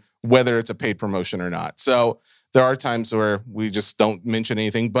promotion, whether it's a paid promotion or not. So there are times where we just don't mention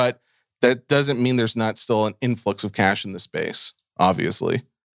anything, but that doesn't mean there's not still an influx of cash in the space, obviously.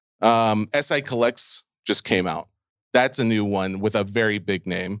 SI Collects just came out. That's a new one with a very big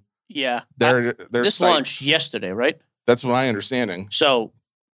name. Yeah. This launched yesterday, right? That's my understanding. So,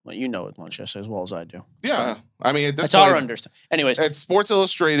 it launched yesterday as well as I do. Yeah. So, I mean, that's our understanding. Anyways. Sports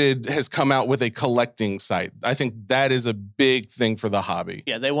Illustrated has come out with a collecting site. I think that is a big thing for the hobby.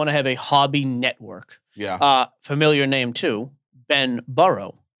 Yeah, they want to have a hobby network. Yeah. Familiar name too, Ben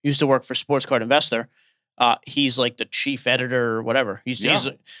Burrow. Used to work for Sports Card Investor. He's like the chief editor or whatever.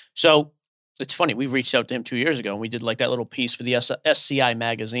 So it's funny. We reached out to him 2 years ago and we did like that little piece for the SCI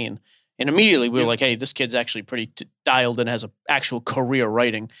magazine. And immediately we were like, hey, this kid's actually pretty dialed in, has an actual career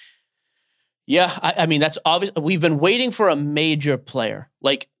writing. Yeah, I mean, that's obvious. We've been waiting for a major player.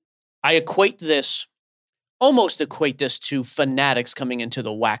 Like, I almost equate this to Fanatics coming into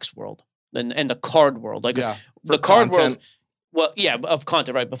the wax world and the card world. Like, the card world. Well, yeah, of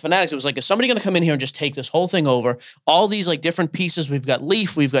content, right? But Fanatics, it was like, is somebody going to come in here and just take this whole thing over? All these like different pieces. We've got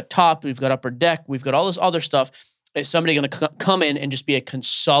Leaf, we've got Top, we've got Upper Deck, we've got all this other stuff. Is somebody going to come in and just be a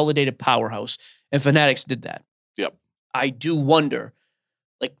consolidated powerhouse? And Fanatics did that. Yep. I do wonder,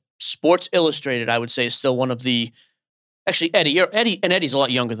 like Sports Illustrated, I would say is still one of the. Actually, Eddie's a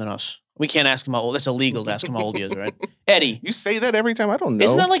lot younger than us. We can't ask him how old. That's illegal to ask him how old he is, right? Eddie. You say that every time. I don't know.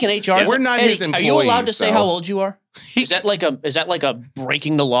 Isn't that like an HR? Yeah, we're not Eddie, his employees. Are you allowed to say how old you are? Is that like a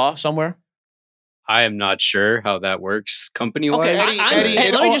breaking the law somewhere? I am not sure how that works company-wise. Okay,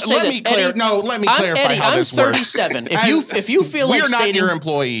 Eddie, let me just say this. Let me clarify Eddie, how this works. I'm 37. If you feel like we're not stating, your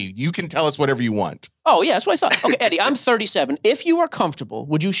employee, you can tell us whatever you want. Oh yeah, that's what I thought. Okay, Eddie, I'm 37. If you are comfortable,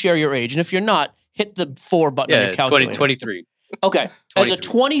 would you share your age? And if you're not, hit the 4 button on your calculator. 23. Okay, 23.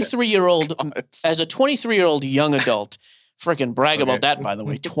 As a 23-year-old young adult, freaking brag about that. By the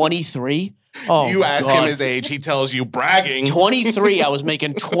way, 23. Oh, you ask him his age, he tells you bragging. 23. I was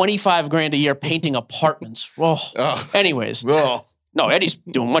making $25,000 a year painting apartments. Anyways. No, Eddie's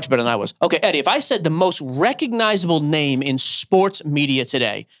doing much better than I was. Okay, Eddie, if I said the most recognizable name in sports media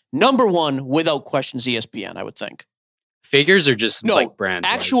today, number 1, without questions, ESPN, I would think. Figures or just like brands?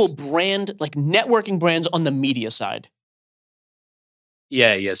 Actual brand, like networking brands on the media side.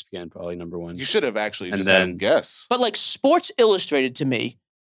 Yeah, ESPN probably number 1. You should have actually just had a guess. But like Sports Illustrated to me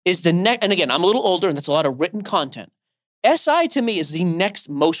is the next, and again, I'm a little older and that's a lot of written content. SI to me is the next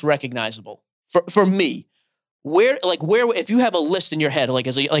most recognizable for me. Where, if you have a list in your head,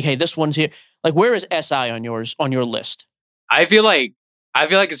 hey, this one's here, where is SI on your list? I feel like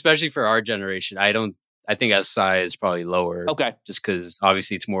especially for our generation, I think SI is probably lower. Okay. Just because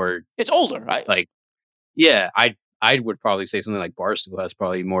obviously it's older, right? I would probably say something like Barstool has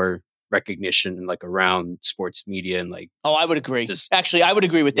probably more recognition around sports media and I would agree. Actually, I would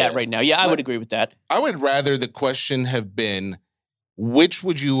agree with that right now. Yeah, I would agree with that. I would rather the question have been, which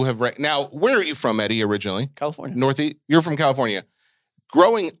would you have now, where are you from, Eddie, originally? California. Northeast. You're from California.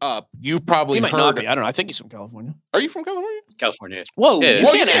 Growing up, you probably he might not be. I don't know. I think he's from California. Are you from California? California. Whoa, yeah. You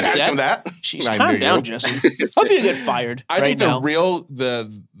can't ask him that. Jeez, calm down, Jesse. Hope you get fired. I think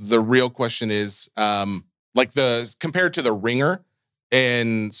the real question is compared to the Ringer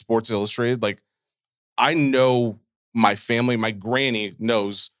and Sports Illustrated, I know my family, my granny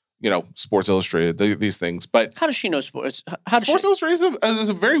knows, Sports Illustrated, these things. But how does she know sports? Sports Illustrated is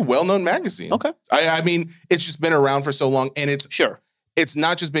a very well-known magazine. Okay. I mean, it's just been around for so long, and it's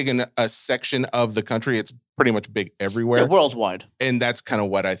not just big in a section of the country. It's pretty much big everywhere. Yeah, worldwide. And that's kind of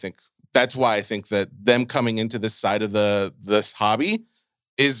what I think. That's why I think that them coming into this side of this hobby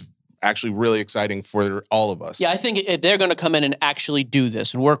is actually really exciting for all of us. Yeah, I think if they're going to come in and actually do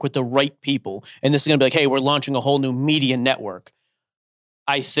this and work with the right people, and this is going to be hey, we're launching a whole new media network.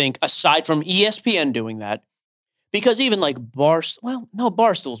 I think aside from ESPN doing that, because even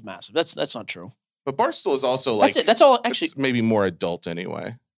Barstool's massive. That's not true. But Barstool is also that's it. That's all. Actually, it's maybe more adult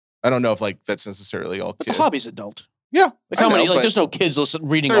anyway. I don't know if that's necessarily all. But the hobby's adult. Yeah, how many? There's no kids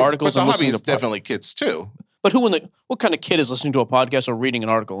reading articles. But the and hobby is definitely kids too. But what kind of kid is listening to a podcast or reading an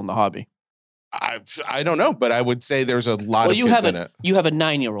article in the hobby? I don't know, but I would say there's a lot of kids in it. You have a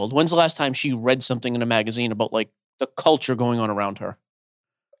 9-year-old. When's the last time she read something in a magazine about the culture going on around her,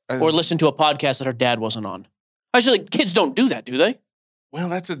 or listened to a podcast that her dad wasn't on? Actually, kids don't do that, do they?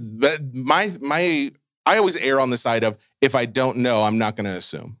 Well, I always err on the side of if I don't know, I'm not going to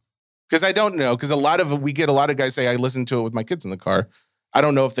assume. Because I don't know. Because we get a lot of guys say, I listen to it with my kids in the car. I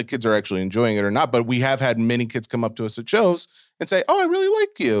don't know if the kids are actually enjoying it or not, but we have had many kids come up to us at shows and say, "Oh, I really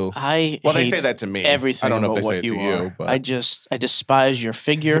like you." They say that to me. Everything. I don't know if they say it to you. But I despise your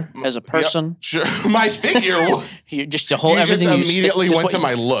figure as a person. Sure, my figure. You just everything. You immediately went to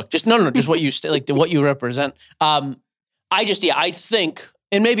my looks. Just what you what you represent. I think,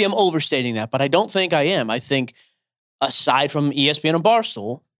 and maybe I'm overstating that, but I don't think I am. I think aside from ESPN and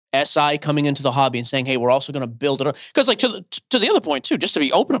Barstool, SI coming into the hobby and saying, hey, we're also going to build it up. Because to the other point, too, just to be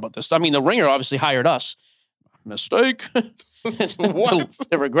open about this, I mean, the Ringer obviously hired us. Mistake. What?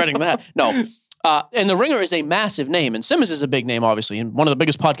 They're regretting that. No. And the Ringer is a massive name. And Simmons is a big name, obviously, and one of the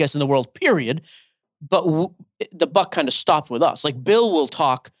biggest podcasts in the world, period. But the buck kind of stopped with us. Bill will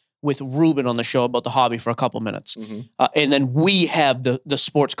talk with Ruben on the show about the hobby for a couple minutes. Mm-hmm. And then we have the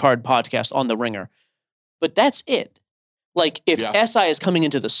Sports Card podcast on the Ringer. But that's it. SI is coming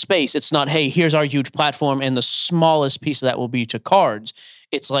into the space, it's not, hey, here's our huge platform and the smallest piece of that will be to cards.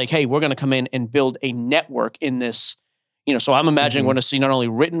 It's hey, we're going to come in and build a network in this, so I'm imagining we're going to see not only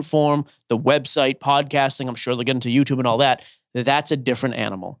written form, the website, podcasting, I'm sure they'll get into YouTube and all that. That's a different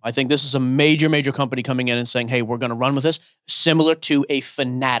animal. I think this is a major, major company coming in and saying, hey, we're going to run with this, similar to a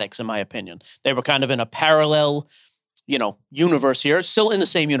Fanatics, in my opinion. They were kind of in a parallel universe here, still in the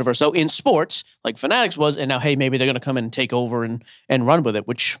same universe. So in sports, like Fanatics was, and now, hey, maybe they're going to come in and take over and run with it,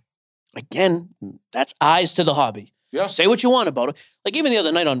 which, again, that's eyes to the hobby. Yeah. Say what you want about it. Even the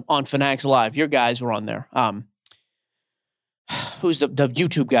other night on Fanatics Live, your guys were on there. Who's the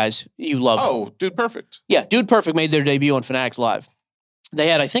YouTube guys you love? Oh, Dude Perfect. Yeah, Dude Perfect made their debut on Fanatics Live.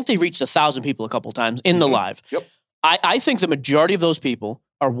 I think they reached 1,000 people a couple times in the live. Yep. I think the majority of those people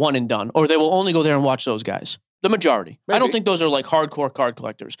are one and done, or they will only go there and watch those guys. The majority. Maybe. I don't think those are hardcore card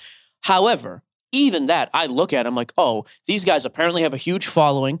collectors. However, even that, I look at them oh, these guys apparently have a huge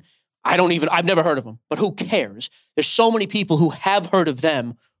following. I've never heard of them, but who cares? There's so many people who have heard of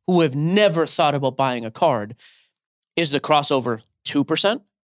them who have never thought about buying a card. Is the crossover 2%?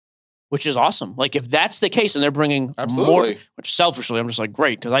 Which is awesome. if that's the case and they're bringing more, which selfishly, I'm just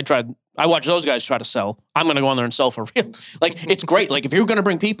great, because I watch those guys try to sell. I'm going to go on there and sell for real. It's great. If you're going to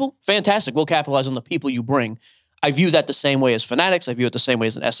bring people, fantastic. We'll capitalize on the people you bring. I view that the same way as Fanatics. I view it the same way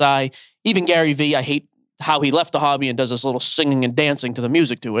as an SI. Even Gary Vee, I hate how he left the hobby and does this little singing and dancing to the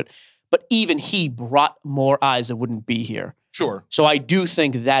music to it. But even he brought more eyes that wouldn't be here. Sure. So I do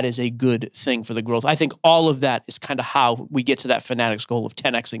think that is a good thing for the growth. I think all of that is kind of how we get to that Fanatics goal of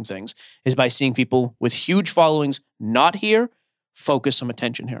 10xing things, is by seeing people with huge followings not here, focus some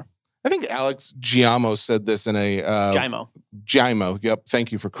attention here. I think Alex Giamo said this in a Giamo. Yep.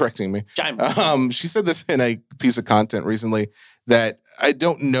 Thank you for correcting me. Giamo. She said this in a piece of content recently that I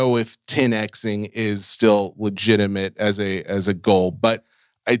don't know if 10xing is still legitimate as a goal, but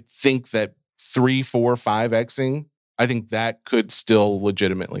I think that 3, 4, 5xing, I think that could still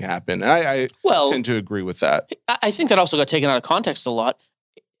legitimately happen. I tend to agree with that. I think that also got taken out of context a lot.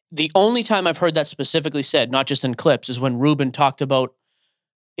 The only time I've heard that specifically said, not just in clips, is when Ruben talked about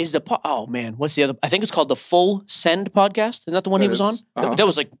what's the other? I think it's called the Full Send podcast. Isn't that the one he was on? That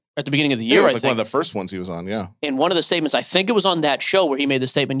was like at the beginning of the year. It was like one of the first ones he was on. Yeah. And one of the statements, I think it was on that show where he made the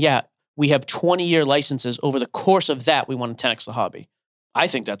statement. Yeah, we have 20-year licenses. Over the course of that, we want to 10x the hobby. I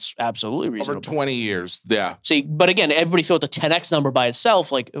think that's absolutely reasonable. Over 20 years, yeah. See, but again, everybody thought the 10x number by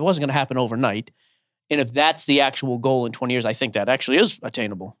itself, like it wasn't going to happen overnight. And if that's the actual goal in 20 years, I think that actually is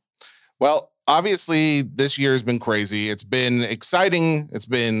attainable. Well, obviously, this year has been crazy. It's been exciting. It's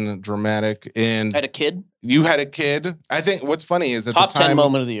been dramatic. And I had a kid. You had a kid. I think what's funny is at top the time, 10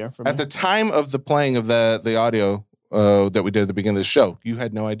 moment of the year for me. At the time of the playing of the audio that we did at the beginning of the show, you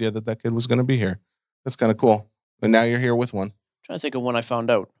had no idea that kid was going to be here. That's kind of cool. And now you're here with one. I'm trying to think of when I found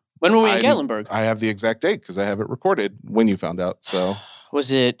out. When were we in Gatlinburg? I have the exact date because I have it recorded when you found out. So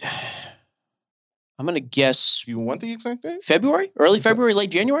was it? I'm going to guess. You want the exact date? February? Early February,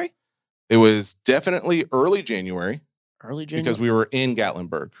 late January? It was definitely early January. Early January? Because we were in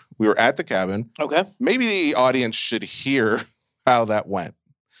Gatlinburg. We were at the cabin. Okay. Maybe the audience should hear how that went.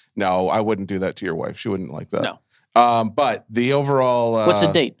 No, I wouldn't do that to your wife. She wouldn't like that. No. But the overall... What's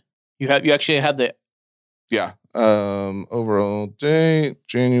the date? You actually had the... Yeah. Overall date,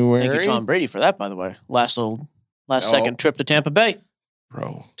 January. Thank you, Tom Brady, for that, by the way. Last second trip to Tampa Bay.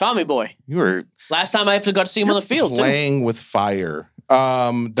 Bro. Tommy boy. You were... Last time I actually got to see him on the field, playing with fire.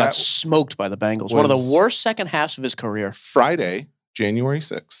 Got smoked by the Bengals. One of the worst second halves of his career. Friday, January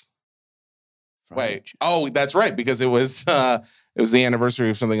 6th. Wait. Oh, that's right. Because it was the anniversary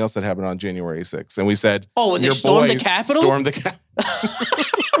of something else that happened on January 6th. And we said, when they stormed the Capitol? Stormed the Capitol.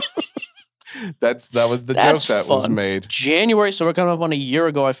 That was the joke that was made. January, so we're coming up on a year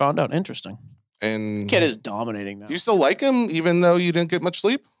ago. I found out. Interesting. And kid is dominating now. Do you still like him, even though you didn't get much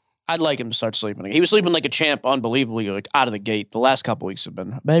sleep? I'd like him to start sleeping again. He was sleeping like a champ, unbelievably, like out of the gate. The last couple weeks have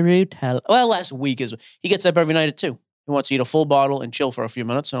been very well. Last week he gets up every night at 2. He wants to eat a full bottle and chill for a few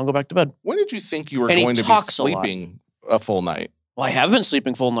minutes, and I'll go back to bed. When did you think you were going to be sleeping a full night? Well, I have been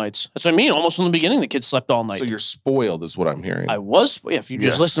sleeping full nights. That's what I mean. Almost from the beginning, the kid slept all night. So you're spoiled, is what I'm hearing. I was. If you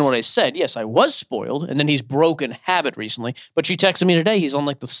just listen to what I said, yes, I was spoiled. And then he's broken habit recently. But she texted me today. He's on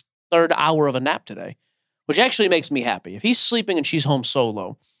like the third hour of a nap today, which actually makes me happy. If he's sleeping and she's home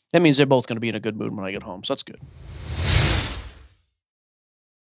solo, that means they're both going to be in a good mood when I get home. So that's good.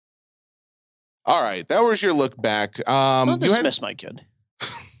 All right. That was your look back. Don't dismiss my kid.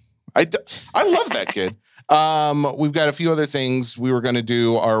 I love that kid. We've got a few other things. We were going to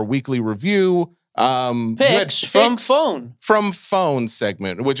do our weekly review. Picks from phone. From phone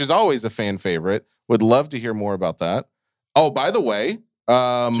segment, which is always a fan favorite. Would love to hear more about that. Oh, by the way.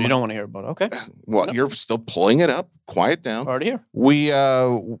 So you don't want to hear about it. Okay. Well, You're still pulling it up. Quiet down. Already here. We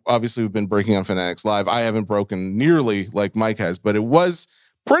obviously we've been breaking on Fanatics Live. I haven't broken nearly like Mike has, but it was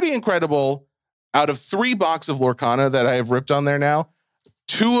pretty incredible. Out of 3 boxes of Lorcana that I have ripped on there now,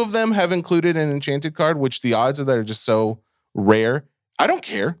 2 of them have included an enchanted card, which the odds of that are just so rare. I don't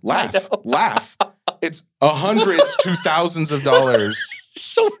care. Laugh. It's hundreds to thousands of dollars.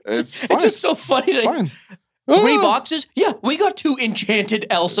 It's just so funny. It's fine. 3 boxes? Yeah, we got 2 enchanted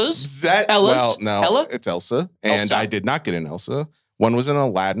Elsas. Ella? It's Elsa. And Elsa. I did not get an Elsa. One was an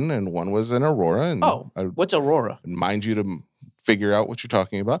Aladdin and one was an Aurora. And what's Aurora? Mind you to figure out what you're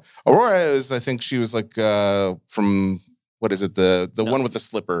talking about. Aurora is, I think she was like from, what is it? The one with the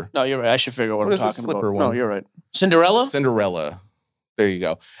slipper. No, you're right. I should figure out what I'm talking about. One? No, you're right. Cinderella? Cinderella. There you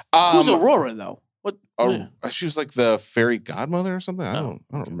go. Who's Aurora, though? What? She was like the fairy godmother or something? I don't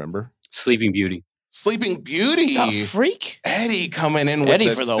remember. Sleeping Beauty. Sleeping Beauty. The freak. Eddie coming in with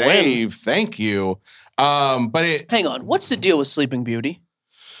the save. Win. Thank you. Hang on. What's the deal with Sleeping Beauty?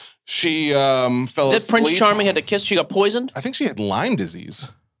 She fell asleep. Prince Charming had to kiss? She got poisoned? I think she had Lyme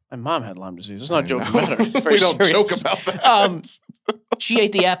disease. My mom had Lyme disease. Let's not joke about her. We don't joke about that. She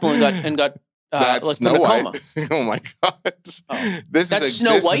ate the apple and got that's Snow White. Oh my God. This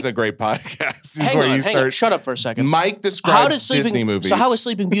is a great podcast. Hang on. Shut up for a second. Mike describes Disney movies. So how is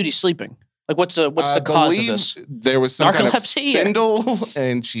Sleeping Beauty sleeping? Like what's the cause of this? There was some kind of spindle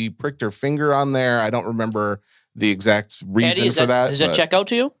and she pricked her finger on there. I don't remember the exact reason for that. Does that check out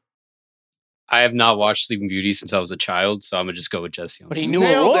to you? I have not watched Sleeping Beauty since I was a child, so I'm gonna just go with Jesse. But he knew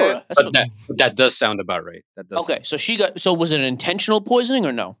Aurora. That does sound about right. That does. Okay, so was it an intentional poisoning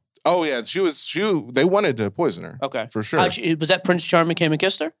or no? Oh yeah, they wanted to poison her. Okay. For sure. Was that Prince Charming came and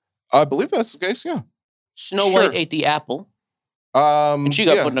kissed her? I believe that's the case, yeah. Snow White ate the apple. And she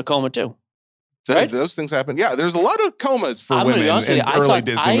got put in a coma too. Right? Those things happen. Yeah, there's a lot of comas for I'm women gonna be in early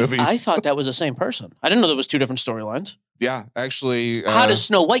Disney movies. I thought that was the same person. I didn't know there was two different storylines. Yeah, actually. How does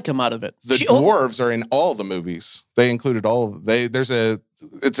Snow White come out of it? The dwarves are in all the movies. They included all of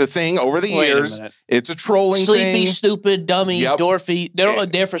it's a thing over the years. It's a trolling Sleepy, thing. Stupid, dummy, Dorothy. They're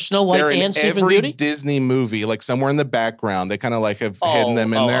there for Snow White and Sleeping Beauty? Every Disney movie, like somewhere in the background, they kind of like have hidden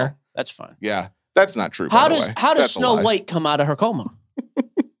them in there. That's fine. Yeah, that's not true. How does Snow White come out of her coma?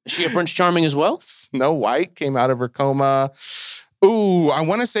 Is she a Prince Charming as well? Snow White came out of her coma. Ooh, I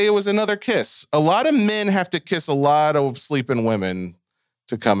want to say it was another kiss. A lot of men have to kiss a lot of sleeping women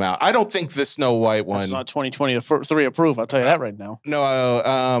to come out. I don't think the Snow White one. It's not 2023 approved. I'll tell you that right now. No,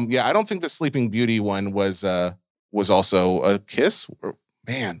 yeah, I don't think the Sleeping Beauty one was also a kiss.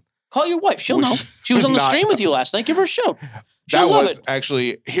 Man, call your wife. She'll know. She was on the stream with you last night. Give her a shout. That was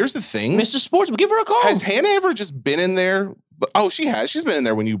actually. Here's the thing, Mrs. Sports. Give her a call. Has Hannah ever just been in there? Oh, she has. She's been in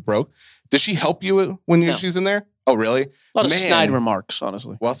there when you broke. Does she help you when she's in there? Oh, really? A lot of snide remarks,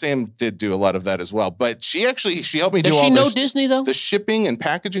 honestly. Well, Sam did do a lot of that as well. But she helped me do all Does she know Disney, though? The shipping and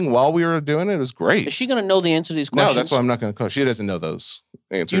packaging while we were doing it. It was great. Is she going to know the answer to these questions? No, that's why I'm not going to call. She doesn't know those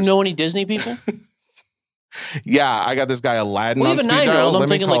answers. Do you know any Disney people? Yeah, I got this guy Aladdin on speed dial. Even 9-year-old, I'm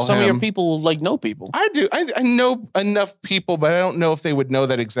thinking like some of your people will know people. I do. I know enough people, but I don't know if they would know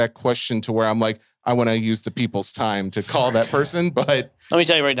that exact question to where I'm like, I want to use the people's time to call that person. But let me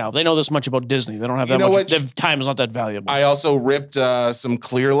tell you right now, if they know this much about Disney, they don't have that much. Their time is not that valuable. I also ripped some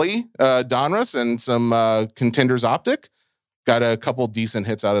Clearly Donruss and some Contenders Optic. Got a couple decent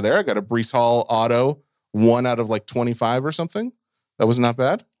hits out of there. I got a Breece Hall auto, 1 out of like 25 or something. That was not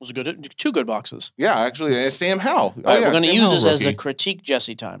bad. It was a good, 2 good boxes. Yeah, actually, Sam Howell. All right, we're going to use this as the critique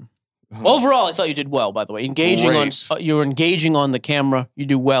Jesse time. Overall, I thought you did well, by the way. You were engaging on the camera. You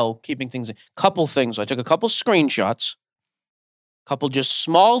do well, keeping things in. Couple things. I took a couple screenshots. Couple just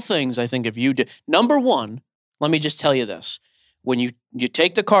small things, I think, if you did. Number one, let me just tell you this. When you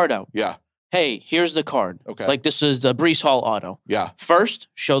take the card out. Yeah. Hey, here's the card. Okay. Like this is the Breece Hall auto. Yeah. First,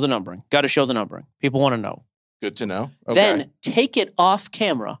 show the numbering. Got to show the numbering. People want to know. Good to know. Okay. Then take it off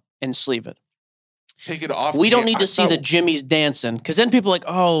camera and sleeve it. Take it off. We don't need to see that Jimmy's dancing because then people are like,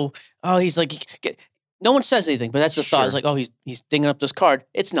 oh, he's like, no one says anything, but that's the thought. It's like, oh, he's dinging up this card.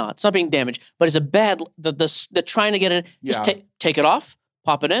 It's not being damaged, but it's a bad. The trying to get it. Just take it off,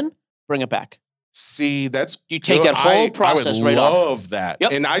 pop it in, bring it back. See, that's you take that whole process right off. I love that,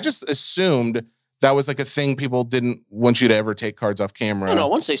 and I just assumed that was like a thing people didn't want you to ever take cards off camera. No,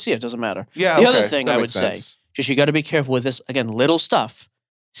 once they see it, doesn't matter. Yeah. The other thing I would say, just you got to be careful with this. Again, little stuff.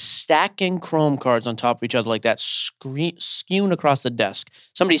 Stacking Chrome cards on top of each other like that, skewing across the desk.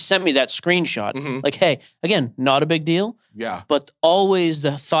 Somebody sent me that screenshot. Mm-hmm. Like, hey, again, not a big deal. Yeah. But always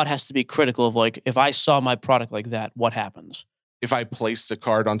the thought has to be critical of like, if I saw my product like that, what happens? If I placed a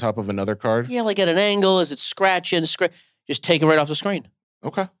card on top of another card? Yeah, like at an angle, is it scratching? Just take it right off the screen.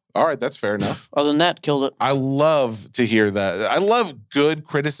 Okay. All right, that's fair enough. Other than that, killed it. I love to hear that. I love good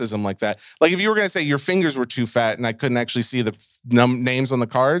criticism like that. Like if you were going to say your fingers were too fat and I couldn't actually see the names on the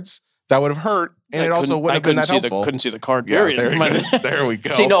cards, that would have hurt. And it also would have been that helpful. Couldn't see the card, period. Yeah, there we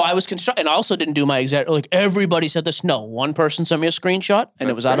go. See, no, I was constructing. And I also didn't do my exact, like everybody said this. No, one person sent me a screenshot and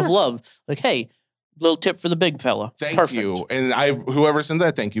it was out of love. Like, hey, little tip for the big fella. Thank you. And whoever sent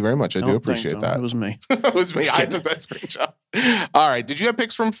that, thank you very much. I do appreciate that. It was me. It was me. I took that screenshot. All right. Did you have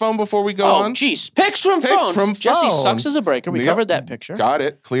picks from phone before we go on? Oh, geez. Picks from phone. Jesse sucks as a breaker. We covered that picture. Got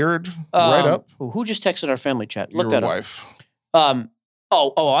it. Cleared right up. Who just texted our family chat? Look Your that wife. Up.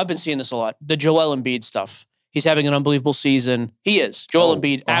 I've been seeing this a lot. The Joel Embiid stuff. He's having an unbelievable season. He is. Joel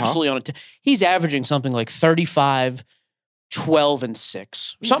Embiid, absolutely on it. He's averaging something like 35, 12, and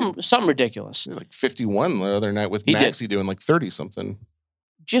 6. Something ridiculous. Like 51 the other night with Maxey doing like 30 something.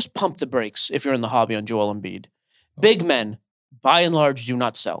 Just pump the brakes if you're in the hobby on Joel Embiid. Big men, by and large, do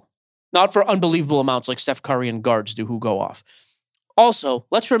not sell. Not for unbelievable amounts like Steph Curry and guards do who go off. Also,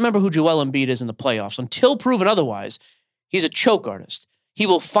 let's remember who Joel Embiid is in the playoffs. Until proven otherwise, he's a choke artist. He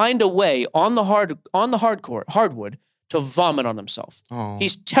will find a way on the hardwood to vomit on himself. Oh.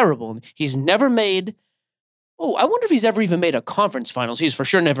 He's terrible. He's never made... Oh, I wonder if he's ever even made a conference finals. He's for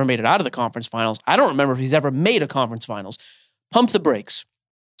sure never made it out of the conference finals. I don't remember if he's ever made a conference finals. Pump the brakes.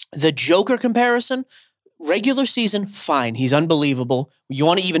 The Joker comparison, regular season, fine. He's unbelievable. You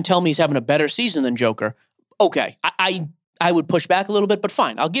want to even tell me he's having a better season than Joker? Okay. I would push back a little bit, but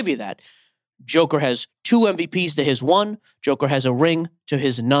fine. I'll give you that. Joker has 2 MVPs to his 1. Joker has a ring to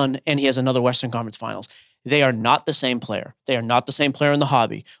his none, and he has another Western Conference Finals. They are not the same player. They are not the same player in the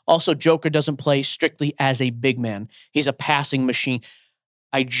hobby. Also, Joker doesn't play strictly as a big man. He's a passing machine.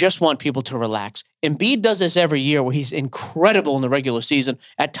 I just want people to relax. Embiid does this every year where he's incredible in the regular season,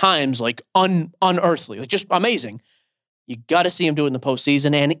 at times like unearthly, like just amazing. You got to see him do it in the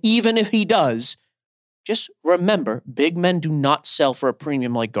postseason, and even if he does, just remember, big men do not sell for a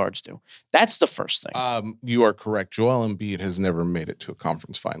premium like guards do. That's the first thing. You are correct. Joel Embiid has never made it to a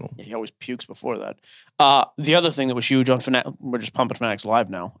conference final. Yeah, he always pukes before that. The other thing that was huge on we're just pumping Fanatics Live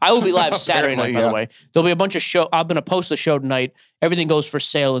now. I will be live Saturday night, by the way. There'll be a bunch of show. I'm going to post the show tonight. Everything goes for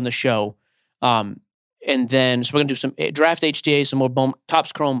sale in the show. And then, so we're going to do some draft HTA, some more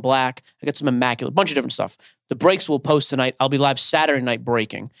Topps Chrome Black. I got some Immaculate, a bunch of different stuff. The breaks will post tonight. I'll be live Saturday night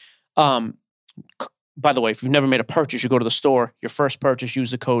breaking. By the way, if you've never made a purchase, you go to the store. Your first purchase,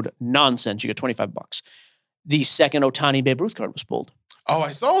 use the code NONSENSE. You get $25. The second Ohtani Babe Ruth card was pulled. Oh,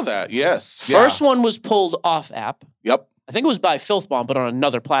 I saw that. Yes. First one was pulled off app. Yep. I think it was by Filthbomb, but on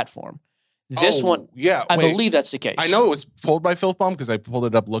another platform. This one, yeah, I believe that's the case. I know it was pulled by Filthbomb because I pulled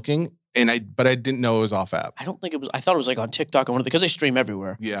it up looking, but I didn't know it was off app. I don't think it was. I thought it was like on TikTok or one of the, because they stream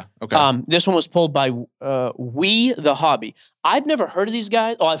everywhere. Yeah. Okay. This one was pulled by We the Hobby. I've never heard of these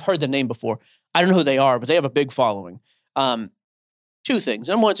guys. Oh, I've heard the name before. I don't know who they are, but they have a big following. 2 things.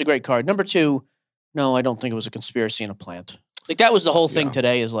 Number 1, it's a great card. Number 2, no, I don't think it was a conspiracy in a plant. Like, that was the whole thing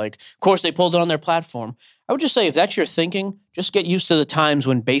today, is like, of course, they pulled it on their platform. I would just say, if that's your thinking, just get used to the times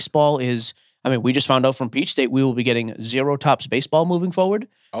when baseball is, I mean, we just found out from Peach State we will be getting 0 Topps baseball moving forward.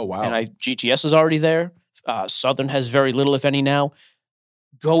 Oh, wow. And GTS is already there. Southern has very little, if any, now.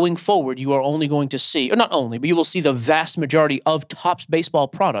 Going forward, you are only going to see, or not only, but you will see the vast majority of Topps baseball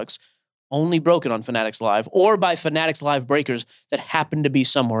products only broken on Fanatics Live or by Fanatics Live breakers that happen to be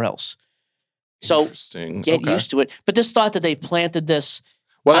somewhere else. So get used to it. But this thought that they planted this,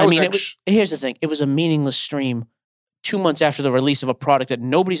 well, I mean, here's the thing. It was a meaningless stream 2 months after the release of a product that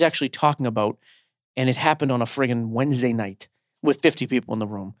nobody's actually talking about, and it happened on a friggin' Wednesday night with 50 people in the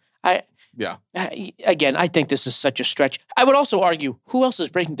room. Again, I think this is such a stretch. I would also argue, who else is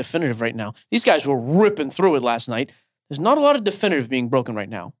breaking definitive right now? These guys were ripping through it last night. There's not a lot of definitive being broken right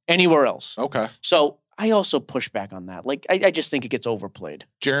now anywhere else. Okay. So I also push back on that. Like, I just think it gets overplayed.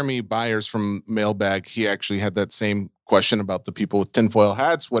 Jeremy Byers from Mailbag, he actually had that same question about the people with tinfoil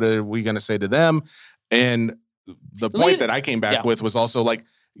hats. What are we going to say to them? And the point that I came back with was also like,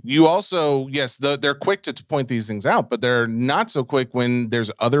 you also, yes, they're quick to point these things out, but they're not so quick when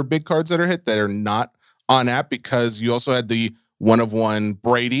there's other big cards that are hit that are not on app, because you also had the 1-of-1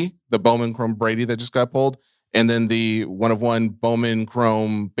 Brady, the Bowman Chrome Brady that just got pulled. And then the 1-of-1 Bowman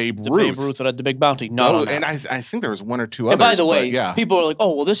Chrome Babe Ruth. Babe Ruth that had the big bounty. And I think there was 1 or 2 others. And by the way, people are like,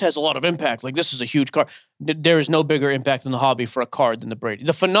 oh, well, this has a lot of impact. Like, this is a huge card. There is no bigger impact in the hobby for a card than the Brady.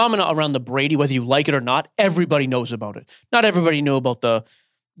 The phenomena around the Brady, whether you like it or not, everybody knows about it. Not everybody knew about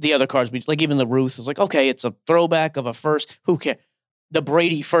the other cards. Like, even the Ruth is like, okay, it's a throwback of a first. Who cares? The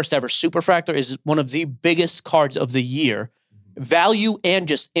Brady first ever Superfractor is one of the biggest cards of the year. Value and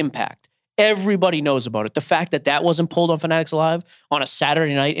just impact. Everybody knows about it. The fact that wasn't pulled on Fanatics Live on a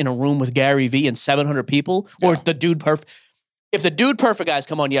Saturday night in a room with Gary V and 700 people, or the Dude Perfect. If the Dude Perfect guys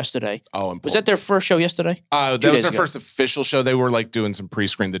come on yesterday, was that their first show yesterday? That was their first official show. They were like doing some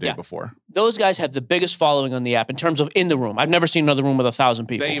pre-screen the day before. Those guys have the biggest following on the app in terms of in the room. I've never seen another room with 1,000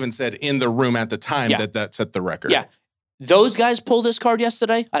 people. They even said in the room at the time that set the record. Yeah. Those guys pulled this card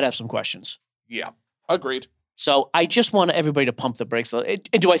yesterday, I'd have some questions. Yeah. Agreed. So I just want everybody to pump the brakes.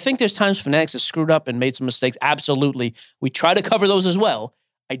 Do I think there's times Fanatics has screwed up and made some mistakes? Absolutely. We try to cover those as well.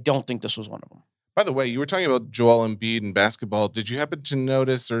 I don't think this was one of them. By the way, you were talking about Joel Embiid and basketball. Did you happen to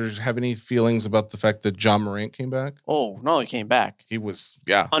notice or have any feelings about the fact that John Morant came back? Oh, no, he came back. He was,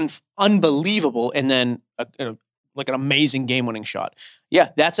 unbelievable. And then like an amazing game-winning shot. Yeah,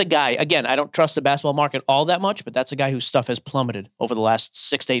 that's a guy. Again, I don't trust the basketball market all that much, but that's a guy whose stuff has plummeted over the last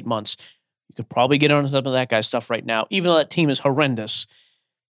 6 to 8 months. You could probably get on some of that guy's stuff right now. Even though that team is horrendous,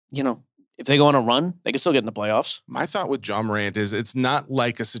 if they go on a run, they can still get in the playoffs. My thought with John Morant is it's not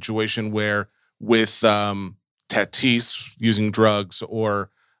like a situation where with Tatis using drugs or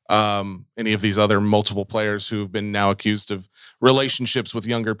any of these other multiple players who've been now accused of relationships with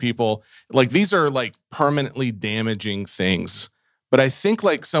younger people. Like, these are like permanently damaging things. but I think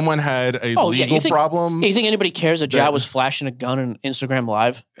like someone had a legal problem. You think anybody cares that Ja was flashing a gun on Instagram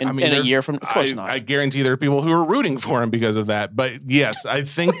Live in a year from? Of course not. I guarantee there are people who are rooting for him because of that. But yes, I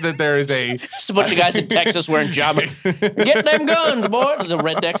think that there is just a bunch of guys in Texas wearing Ja. Get them guns, boy. The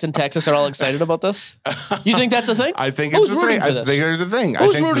rednecks in Texas are all excited about this. You think that's a thing? I think it's a thing. I think there's a thing. I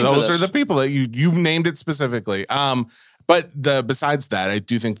think those are the people that you named it specifically. But besides that, I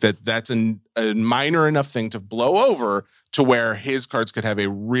do think that that's a minor enough thing to blow over to where his cards could have a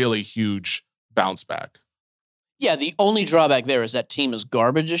really huge bounce back. Yeah, the only drawback there is that team is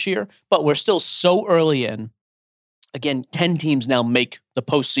garbage this year, but we're still so early in. Again, 10 teams now make the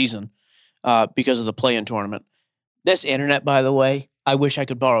postseason because of the play-in tournament. This internet, by the way, I wish I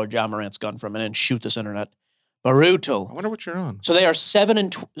could borrow Ja Morant's gun from it and shoot this internet. Brutal. I wonder what you're on. So they are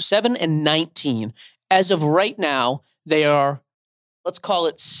 7-19. As of right now, they are, let's call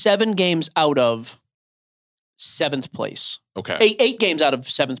it 7 games out of 7th place. Okay. 8 games out of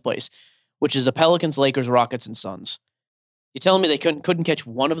 7th place, which is the Pelicans, Lakers, Rockets, and Suns. You telling me they couldn't catch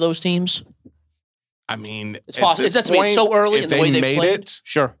one of those teams? I mean, it's possible. That's so early in the way they've played.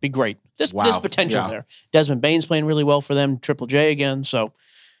 Sure, be great. There's potential there. Desmond Bane's playing really well for them. Triple J again. So,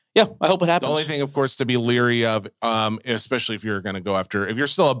 yeah, I hope it happens. The only thing, of course, to be leery of, especially if you're going to go after, if you're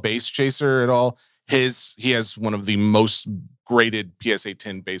still a base chaser at all, he has one of the most graded PSA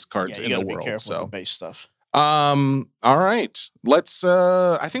 10 base cards in the world. Be careful so with base stuff. All right. Let's.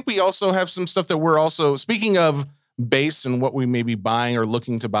 I think we also have some stuff that we're also speaking of base and what we may be buying or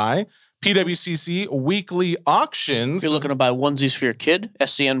looking to buy. PWCC weekly auctions. If you're looking to buy onesies for your kid,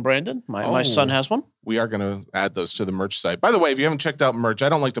 SCN Brandon. My son has one. We are going to add those to the merch site. By the way, if you haven't checked out merch, I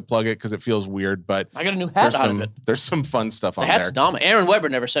don't like to plug it because it feels weird, but I got a new hat out of it. There's some fun stuff on there. The hat's dominant. Aaron Weber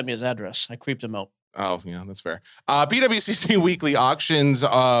never sent me his address. I creeped him out. Oh, yeah, that's fair. PWCC weekly auctions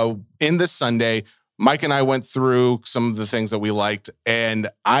in this Sunday. Mike and I went through some of the things that we liked, and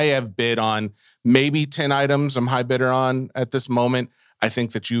I have bid on maybe 10 items I'm high bidder on at this moment. I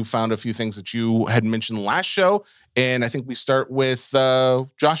think that you found a few things that you had mentioned last show, and I think we start with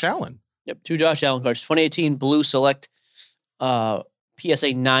Josh Allen. Yep, 2 Josh Allen cards. 2018 Blue Select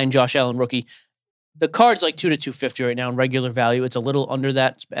PSA 9 Josh Allen rookie. The card's like $2 to $250 right now in regular value. It's a little under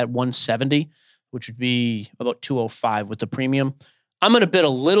that. It's at $170, which would be about $205 with the premium. I'm going to bid a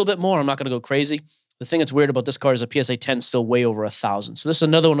little bit more. I'm not going to go crazy. The thing that's weird about this card is a PSA 10 is still way over 1,000. So this is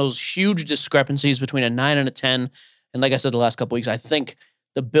another one of those huge discrepancies between a 9 and a 10. And like I said the last couple of weeks, I think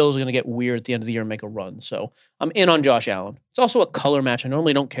the Bills are going to get weird at the end of the year and make a run. So I'm in on Josh Allen. It's also a color match. I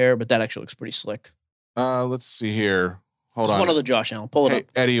normally don't care, but that actually looks pretty slick. Let's see here. Hold on. One other Josh Allen. Pull it up.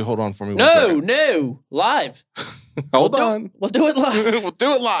 Eddie, hold on for me. No. Live. Hold on. We'll do it live. We'll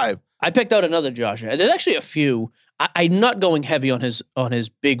do it live. I picked out another Josh Allen. There's actually a few. I'm not going heavy on his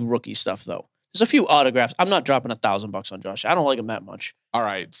big rookie stuff, though. There's a few autographs. I'm not dropping $1,000 on Josh. I don't like him that much. All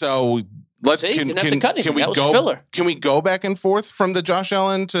right. So let's can we go back and forth from the Josh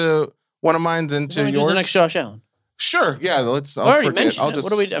Allen to one of mine then to yours? Do the next Josh Allen. Sure. Yeah. Let's. I'll just. What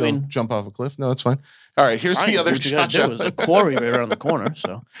do we? I mean, jump off a cliff. No, it's fine. All right. Here's the other Josh Allen. There's a quarry right around the corner.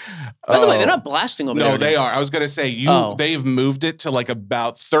 So, by the way, they're not blasting over there. No, they are. I was gonna say they've moved it to like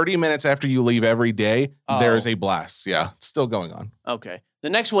about 30 minutes after you leave every day. There is a blast. Yeah, it's still going on. Okay. The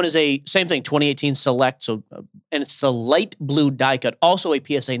next one is a same thing, 2018 Select. So, and it's the light blue die cut, also a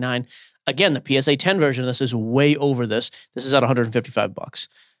PSA 9. Again, the PSA 10 version of this is way over this. This is at $155.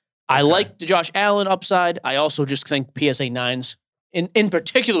 I like the Josh Allen upside. I also just think PSA 9s, in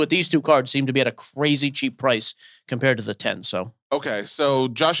particular with these two cards, seem to be at a crazy cheap price compared to the 10. So okay, so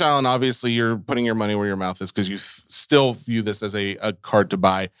Josh Allen, obviously you're putting your money where your mouth is because you still view this as a card to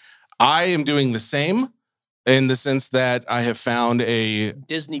buy. I am doing the same in the sense that I have found a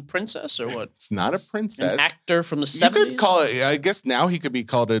Disney princess or what? It's not a princess. An actor from the 70s? You could call it, I guess now he could be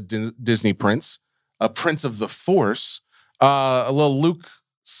called a Disney prince, a prince of the Force, a little Luke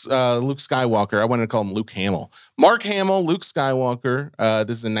Skywalker. I wanted to call him Luke Hamill. Mark Hamill, Luke Skywalker.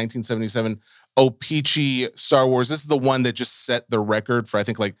 This is a 1977 O-Pee-Chee Star Wars. This is the one that just set the record for, I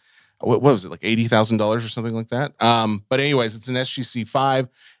think, like, what was it, like $80,000 or something like that? But anyways, it's an SGC 5.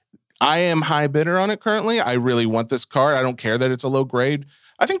 I am high bidder on it currently. I really want this card. I don't care that it's a low grade.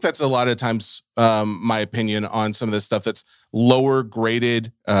 I think that's a lot of times my opinion on some of this stuff that's lower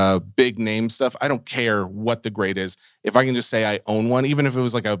graded, big name stuff. I don't care what the grade is. If I can just say I own one, even if it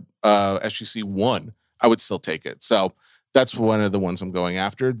was like a SGC 1, I would still take it. So that's one of the ones I'm going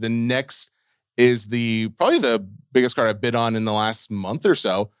after. The next is probably the biggest card I've bid on in the last month or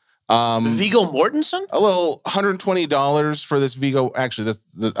so. Viggo Mortensen? A little $120 for this Viggo. Actually,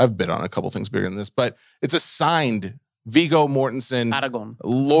 I've bid on a couple things bigger than this, but it's a signed Viggo Mortensen, Aragorn.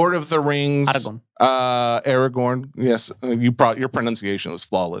 Lord of the Rings, Aragorn. Aragorn. Yes, your pronunciation was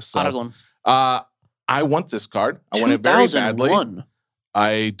flawless. So, Aragorn. I want this card. I want it very badly. 2001.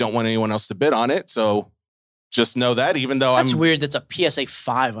 I don't want anyone else to bid on it, so just know that. Even though That's weird. That's a PSA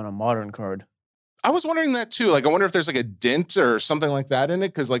 5 on a modern card. I was wondering that too. Like, I wonder if there's like a dent or something like that in it,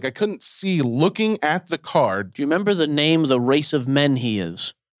 because like I couldn't see looking at the card. Do you remember the name of the race of men he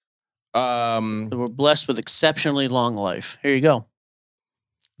is? They were blessed with exceptionally long life. Here you go.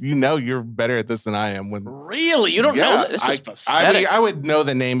 You know you're better at this than I am. Really? You don't know that? This is pathetic. I would know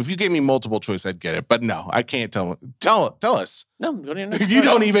the name. If you gave me multiple choice, I'd get it. But no, I can't tell us. No, go to your next You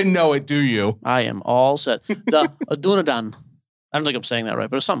don't even know it, do you? I am all set. The Dunedain. I don't think I'm saying that right,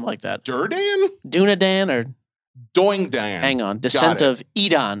 but it's something like that. Durdan? Dunedain or Doingdan. Hang on. Descent of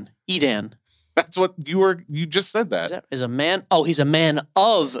Edan. Edan. That's what you just said that. Is a man. Oh, he's a man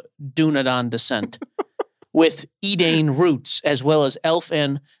of Dunedain descent. With Edain roots, as well as Elf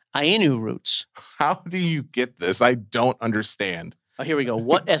and Ainu roots. How do you get this? I don't understand. Oh, here we go.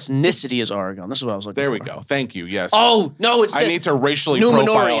 What ethnicity is Aragorn? This is what I was looking for. There we go. Thank you. Yes. Oh, no, it's I need to racially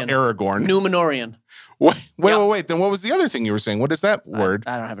profile Aragorn. Numenorian. Wait. Then what was the other thing you were saying? What is that word?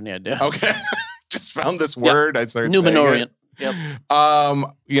 I don't have any idea. Okay. Just found this word. I started Numenorian. Saying it.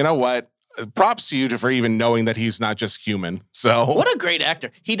 Yep. You know what? Props to you for even knowing that he's not just human. So what a great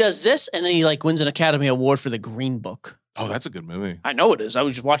actor. He does this and then he like wins an Academy Award for The Green Book. Oh, that's a good movie. I know it is. I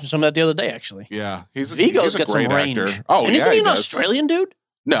was just watching some of that the other day, actually. Yeah. Viggo's got some range. Actor. Oh, and isn't he an Australian dude?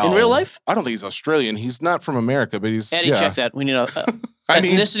 No. In real life? I don't think he's Australian. He's not from America, but he's Eddie, check that. We need a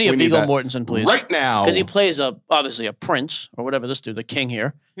ethnicity of Viggo Mortensen, please. Right now. Because he plays obviously a prince or whatever this dude, the king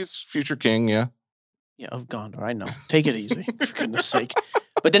here. He's future king, yeah. Yeah, of Gondor. I know. Take it easy, for goodness sake.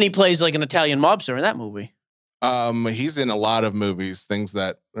 But then he plays like an Italian mobster in that movie. He's in a lot of movies, things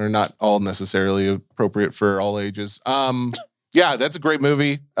that are not all necessarily appropriate for all ages. Yeah, that's a great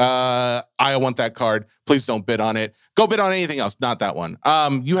movie. I want that card. Please don't bid on it. Go bid on anything else, not that one.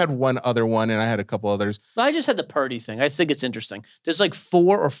 You had one other one, and I had a couple others. I just had the Purdy thing. I think it's interesting. There's like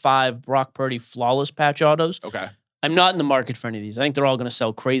 4 or 5 Brock Purdy flawless patch autos. Okay. I'm not in the market for any of these. I think they're all going to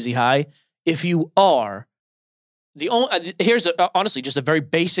sell crazy high. If you are, here's honestly just a very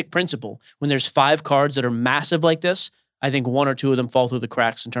basic principle. When there's 5 cards that are massive like this, I think 1 or 2 of them fall through the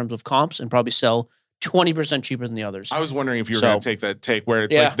cracks in terms of comps and probably sell 20% cheaper than the others. I was wondering if you were going to take that take where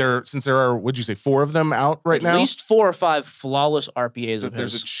it's like since there are, would you say 4 of them out right now? At least 4 or 5 flawless RPAs of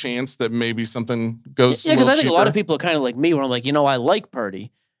there's his. a chance that maybe something goes. Yeah, because I think a lot of people are kind of like me, where I'm like, I like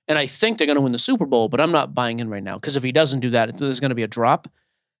Purdy, and I think they're going to win the Super Bowl, but I'm not buying in right now because if he doesn't do that, there's going to be a drop.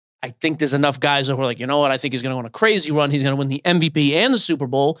 I think there's enough guys who are like, you know what? I think he's going to go on a crazy run. He's going to win the MVP and the Super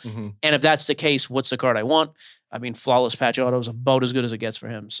Bowl. Mm-hmm. And if that's the case, what's the card I want? I mean, flawless patch auto is about as good as it gets for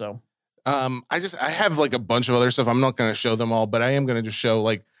him. So, I have like a bunch of other stuff. I'm not going to show them all, but I am going to just show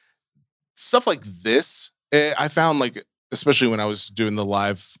like stuff like this. I found like, especially when I was doing the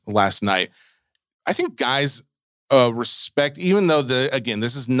live last night, I think guys respect, even though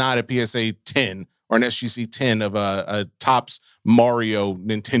this is not a PSA 10 or an SGC 10 of a Topps Mario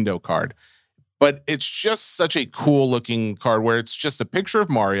Nintendo card. But it's just such a cool looking card where it's just a picture of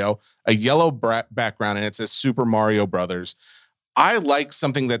Mario, a yellow background, and it says Super Mario Brothers. I like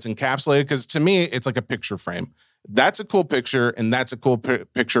something that's encapsulated because to me, it's like a picture frame. That's a cool picture, and that's a cool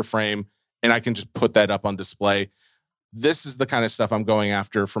picture frame, and I can just put that up on display. This is the kind of stuff I'm going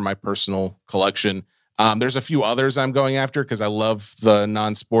after for my personal collection. There's a few others I'm going after because I love the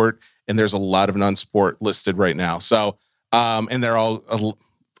non-sport, and there's a lot of non-sport listed right now. So, and they're all,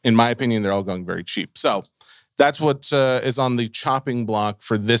 in my opinion, they're all going very cheap. So that's what is on the chopping block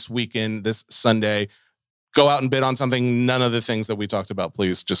for this weekend, this Sunday. Go out and bid on something. None of the things that we talked about,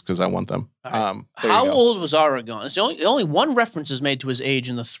 please, just because I want them. Right. How old was Aragorn? It's only one reference is made to his age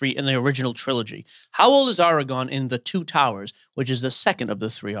in the original trilogy. How old is Aragorn in The Two Towers, which is the second of the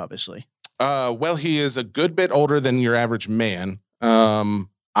 3, obviously? Well, he is a good bit older than your average man.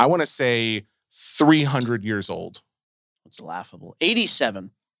 I want to say 300 years old. It's laughable.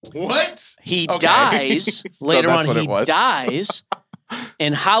 87. What? He dies later on. He dies.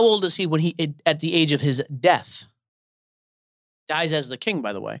 And how old is he at the age of his death? Dies as the king,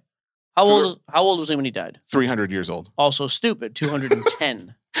 by the way. How old was he when he died? 300 years old. Also stupid.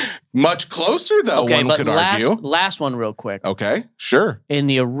 210. Much closer, though. Okay, one could argue. Last one, real quick. Okay, sure. In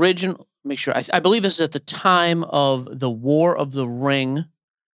the original, make sure. I believe this is at the time of the War of the Ring.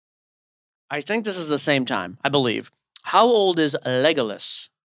 I think this is the same time. I believe. How old is Legolas?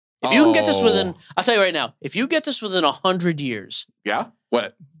 If you can get this within, I'll tell you right now, if you get this within 100 years. Yeah?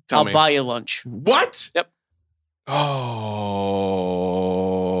 What? I'll buy you lunch. What? Yep. Oh.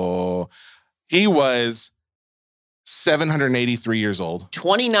 He was 783 years old.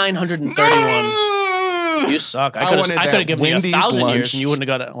 2,931. You suck. I could have given you 1,000 years and you wouldn't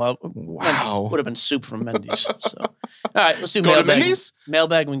have got it. Well, wow. Would have been soup from Mendy's. So, all right, let's do Go to mailbag. Mendy's?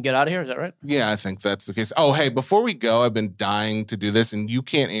 Mailbag and we can get out of here. Is that right? Yeah, I think that's the case. Oh, hey, before we go, I've been dying to do this, and you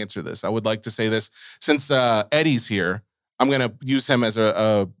can't answer this. I would like to say this. Since Eddie's here, I'm going to use him as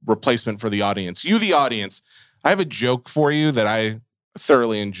a replacement for the audience. You, the audience, I have a joke for you that I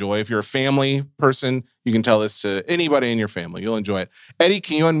thoroughly enjoy. If you're a family person, you can tell this to anybody in your family. You'll enjoy it. Eddie,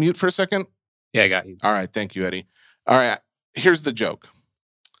 can you unmute for a second? Yeah, I got you. All right. Thank you, Eddie. All right. Here's the joke.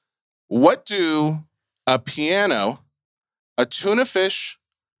 What do a piano, a tuna fish,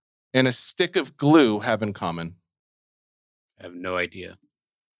 and a stick of glue have in common? I have no idea.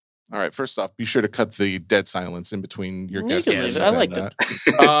 All right. First off, be sure to cut the dead silence in between your guesses. I liked it.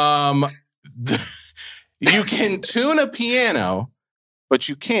 You can tune a piano, but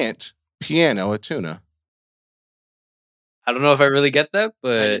you can't piano a tuna. I don't know if I really get that, I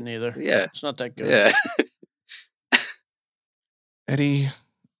but didn't either. yeah. It's not that good. Yeah. Eddie,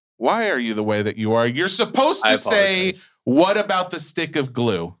 why are you the way that you are? You're supposed I to say, apologize. what about the stick of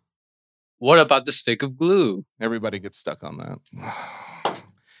glue? What about the stick of glue? Everybody gets stuck on that.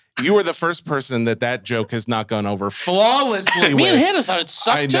 You were the first person that joke has not gone over flawlessly Me with. and Hannah thought it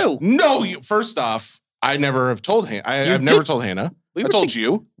sucked too. No, first off, I never have told Hannah. I've never told Hannah. I told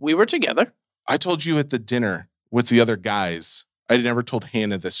you. We were together. I told you at the dinner with the other guys. I never told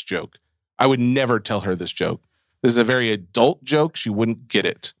Hannah this joke. I would never tell her this joke. This is a very adult joke. She wouldn't get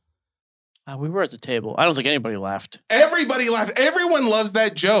it. We were at the table. I don't think anybody laughed. Everybody laughed. Everyone loves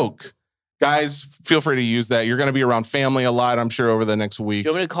that joke. Guys, feel free to use that. You're going to be around family a lot, I'm sure, over the next week. Do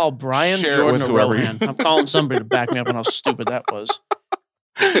you want me to call Brian, Share it Jordan, with or whoever Rohan? I'm calling somebody to back me up on how stupid that was.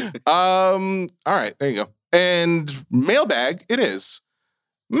 All right, there you go. And mailbag, it is.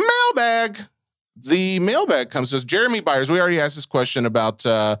 Mailbag. The mailbag comes to us. Jeremy Byers, we already asked this question about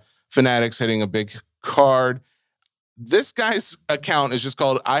Fanatics hitting a big card. This guy's account is just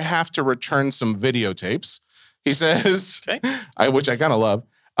called I Have to Return Some Videotapes. He says, Okay. which I kind of love.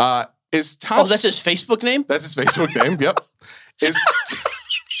 Is Topps, Oh, that's his Facebook name? That's his Facebook name. Yep.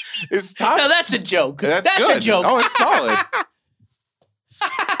 Is Topps? No, that's a joke. That's a good. joke. Oh, it's solid.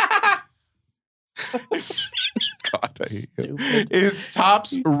 God, I hate you. Stupid. Is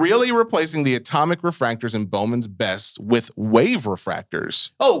Topps really replacing the atomic refractors in Bowman's Best with wave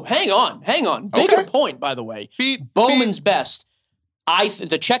refractors? Oh, hang on. Bigger Okay. point, by the way. Beep, Bowman's Best.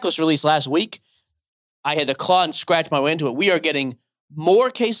 The checklist released last week. I had to claw and scratch my way into it. We are getting more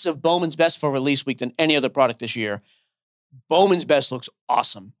cases of Bowman's Best for release week than any other product this year. Bowman's Best looks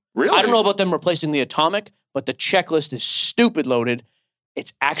awesome. Really? I don't know about them replacing the atomic, but the checklist is stupid loaded.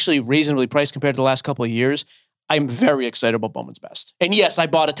 It's actually reasonably priced compared to the last couple of years. I'm very excited about Bowman's Best. And yes, I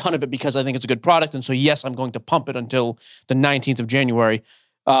bought a ton of it because I think it's a good product. And so, yes, I'm going to pump it until the 19th of January.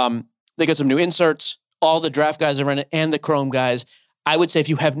 They got some new inserts. All the draft guys are in it and the Chrome guys. I would say if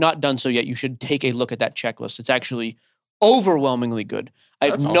you have not done so yet, you should take a look at that checklist. It's actually overwhelmingly good. I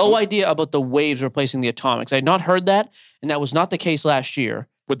have That's no awesome. idea about the waves replacing the atomics. I had not heard that, and that was not the case last year.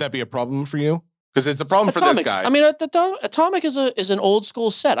 Would that be a problem for you? Because it's a problem for this guy. I mean, Atomic is an old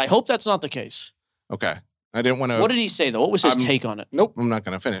school set. I hope that's not the case. Okay. I didn't want to. What did he say, though? What was his I'm- take on it? Nope, I'm not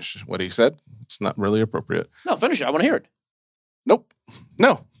going to finish what he said. It's not really appropriate. No, finish it. I want to hear it. Nope.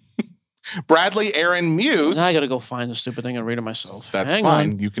 No. Bradley Aaron Muse. Now I got to go find the stupid thing and read it myself. That's Hang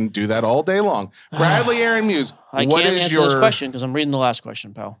fine. on. You can do that all day long. Bradley Aaron Muse. I what can't is answer your this question because I'm reading the last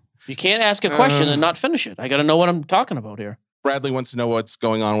question, pal. You can't ask a question and not finish it. I got to know what I'm talking about here. Bradley wants to know what's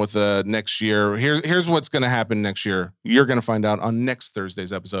going on with next year. Here's what's going to happen next year. You're going to find out on next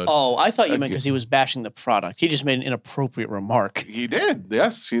Thursday's episode. Oh, I thought you meant Okay. because he was bashing the product. He just made an inappropriate remark. He did.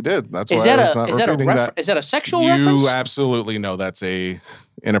 Yes, he did. That's Is why that I was not repeating that. is that a sexual You reference? absolutely know that's a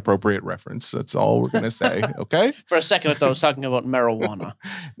inappropriate reference. That's all we're going to say. Okay. For a second, I thought I was talking about marijuana.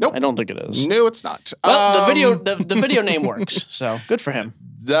 Nope. I don't think it is. No, it's not. Well, the video name works, so good for him.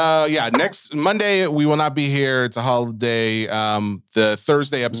 Next Monday we will not be here. It's a holiday. The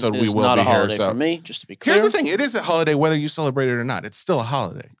Thursday episode we It's will not be a holiday here. So for me, just to be clear. here's the thing: it is a holiday whether you celebrate it or not. It's still a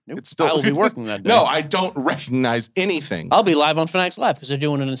holiday. Nope. It's still. I will be working that day. No, I don't recognize anything. I'll be live on Fanatics Live because they're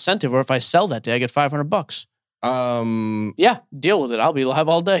doing an incentive where if I sell that day, I get $500. Yeah, deal with it. I'll be live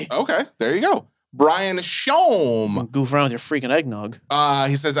all day. Okay, there you go. Brian Shom. Goof around with your freaking eggnog.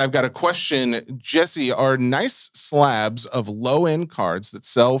 He says, I've got a question. Jesse, are nice slabs of low-end cards that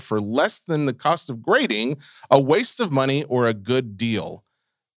sell for less than the cost of grading a waste of money or a good deal?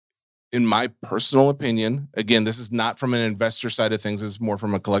 In my personal opinion, again, this is not from an investor side of things. It's more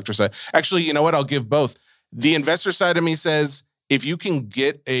from a collector side. Actually, you know what? I'll give both. The investor side of me says, if you can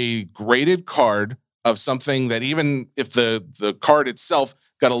get a graded card of something that even if the card itself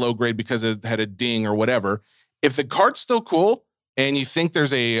got a low grade because it had a ding or whatever, if the card's still cool and you think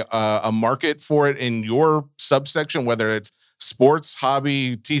there's a market for it in your subsection, whether it's sports,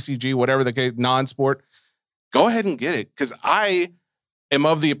 hobby, TCG, whatever the case, non-sport, go ahead and get it. Because I am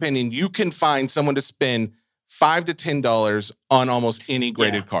of the opinion you can find someone to spend $5 to $10 on almost any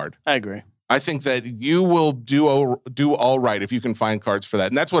graded card. I agree. I think that you will do all right if you can find cards for that.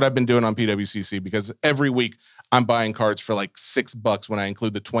 And that's what I've been doing on PWCC, because every week I'm buying cards for like $6 when I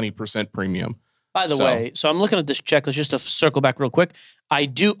include the 20% premium. By the way, so I'm looking at this checklist just to circle back real quick.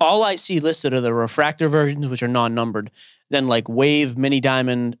 All I see listed are the refractor versions, which are non-numbered, then like Wave, Mini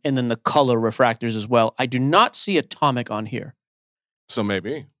Diamond, and then the color refractors as well. I do not see Atomic on here. So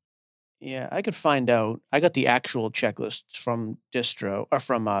maybe. Yeah, I could find out. I got the actual checklist from distro or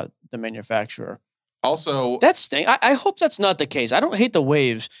from the manufacturer. Also, that stinks. I hope that's not the case. I don't hate the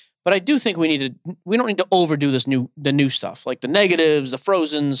waves, but I do think we don't need to overdo the new stuff, like the negatives, the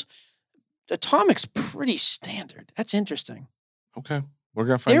frozens. The Atomic's pretty standard. That's interesting. Okay. We're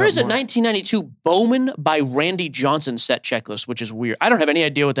going to find out There is a more. 1992 Bowman by Randy Johnson set checklist, which is weird. I don't have any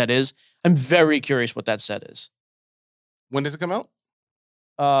idea what that is. I'm very curious what that set is. When does it come out?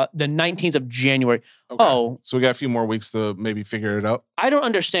 The 19th of January. Okay. Oh. So we got a few more weeks to maybe figure it out. I don't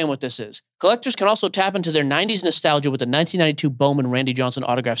understand what this is. Collectors can also tap into their 90s nostalgia with the 1992 Bowman Randy Johnson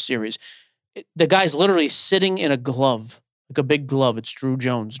autograph series. The guy's literally sitting in a glove, like a big glove. It's Drew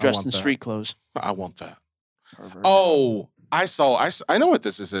Jones dressed in street clothes. I want that. Oh, I know what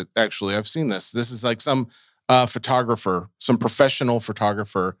this is actually. I've seen this. This is like some photographer, some professional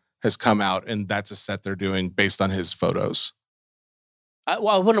photographer has come out, and that's a set they're doing based on his photos. I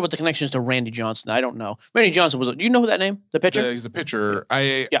wonder what the connection is to Randy Johnson. I don't know. Randy Johnson do you know who that name? The pitcher? He's a pitcher.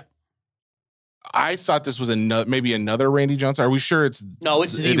 I thought this was maybe another Randy Johnson. Are we sure it's... No,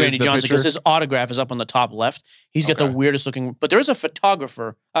 it's the Randy Johnson, because his autograph is up on the top left. He's got the weirdest looking... But there is a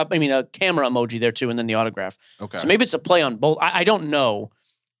photographer, a camera emoji there too, and then the autograph. Okay. So maybe it's a play on both. I don't know.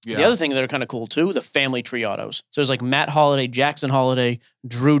 Yeah. The other thing that are kind of cool too, the family tree autos. So there's like Matt Holliday, Jackson Holliday,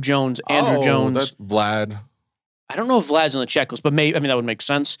 Drew Jones, Andrew Jones. That's Vlad. I don't know if Vlad's on the checklist, but that would make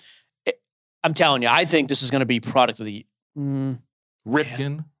sense. I'm telling you, I think this is going to be product of the...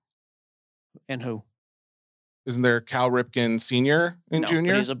 Ripken. And who? Isn't there Cal Ripken Sr. and Jr.?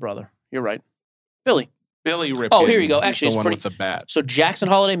 But he's a brother. You're right. Billy Ripken. Oh, here you go. Actually, the it's one pretty... with the bat. So Jackson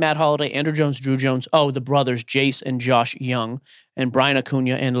Holliday, Matt Holliday, Andrew Jones, Drew Jones. Oh, the brothers, Jace and Josh Young, and Brian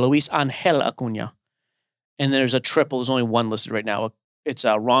Acuna, and Luis Angel Acuna. And there's a triple. There's only one listed right now. It's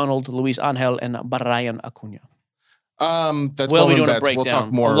Ronald, Luis Angel, and Brian Acuna. That's we'll be doing bets. a breakdown. We'll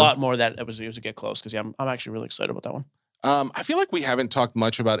talk more. A lot more of that. It was a get close, because I'm actually really excited about that one. I feel like we haven't talked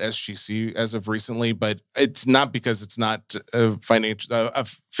much about SGC as of recently, but it's not because it's not a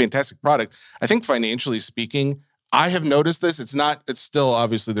fantastic product. I think financially speaking, I have noticed this. It's still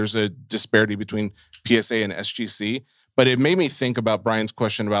obviously there's a disparity between PSA and SGC, but it made me think about Brian's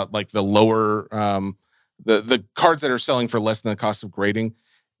question about like the lower, the cards that are selling for less than the cost of grading.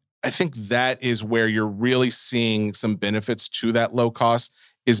 I think that is where you're really seeing some benefits to that low cost,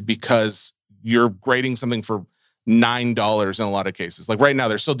 is because you're grading something for $9 in a lot of cases. Like right now,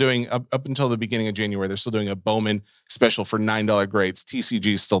 they're still doing up until the beginning of January, they're still doing a Bowman special for $9 grades. TCG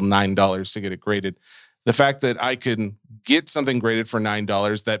is still $9 to get it graded. The fact that I can get something graded for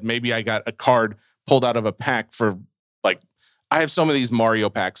 $9, that maybe I got a card pulled out of a pack for like, I have some of these Mario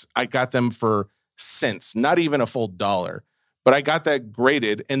packs. I got them for cents, not even a full $1. But I got that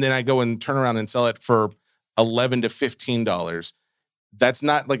graded, and then I go and turn around and sell it for $11 to $15. That's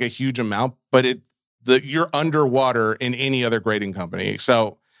not like a huge amount, but you're underwater in any other grading company.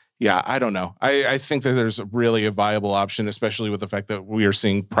 So yeah, I don't know. I think that there's really a viable option, especially with the fact that we are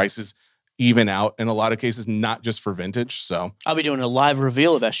seeing prices even out in a lot of cases, not just for vintage. So I'll be doing a live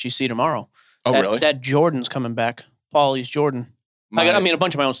reveal of SGC tomorrow. Really? That Jordan's coming back. Paulie's Jordan. I mean, a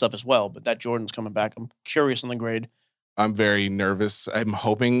bunch of my own stuff as well, but that Jordan's coming back. I'm curious on the grade. I'm very nervous. I'm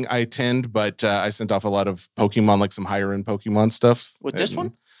hoping I attend, but I sent off a lot of Pokemon, like some higher end Pokemon stuff. With this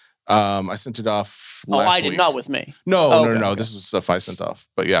one? I sent it off last week. I did not with me. No. This was stuff I sent off.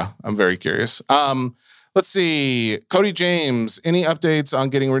 But yeah, I'm very curious. Let's see. Cody James, any updates on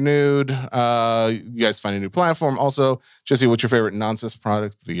getting renewed? You guys find a new platform. Also, Jesse, what's your favorite nonsense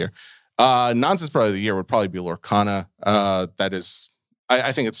product of the year? Nonsense product of the year would probably be Lorcana. That is...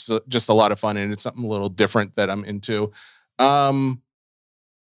 I think it's just a lot of fun, and it's something a little different that I'm into.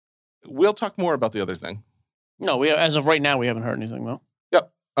 We'll talk more about the other thing. No, as of right now, we haven't heard anything, though.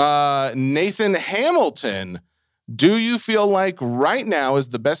 Yep. Nathan Hamilton, do you feel like right now is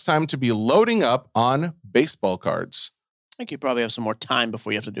the best time to be loading up on baseball cards? I think you probably have some more time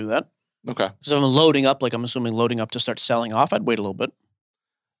before you have to do that. Okay. Because if I'm loading up, like I'm assuming loading up to start selling off, I'd wait a little bit.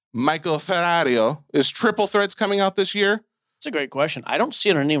 Michael Ferrario, is Triple Threads coming out this year? It's a great question. I don't see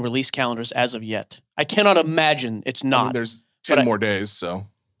it on any release calendars as of yet. I cannot imagine it's not. I mean, there's 10 more days, so.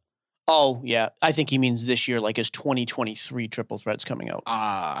 Oh, yeah. I think he means this year, like his 2023 Triple Threads coming out.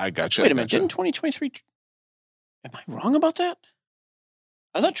 I gotcha. Wait a minute. Didn't 2023... Am I wrong about that?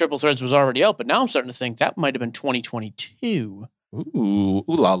 I thought Triple Threads was already out, but now I'm starting to think that might have been 2022. Ooh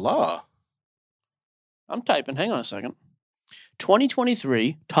la la. I'm typing. Hang on a second.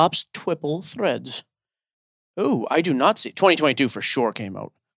 2023 Topps Triple Threads. Ooh, I do not see. 2022 for sure came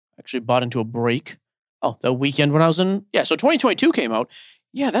out. Actually bought into a break. Oh, the weekend when I was in. Yeah, so 2022 came out.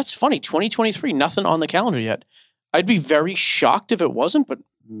 Yeah, that's funny. 2023, nothing on the calendar yet. I'd be very shocked if it wasn't, but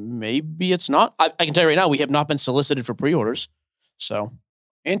maybe it's not. I can tell you right now, we have not been solicited for pre-orders. So,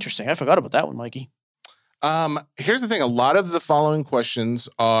 interesting. I forgot about that one, Mikey. Here's the thing. A lot of the following questions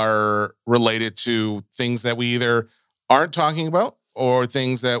are related to things that we either aren't talking about or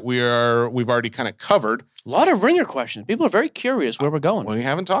things that we've already kind of covered. A lot of ringer questions. People are very curious where we're going. Well, we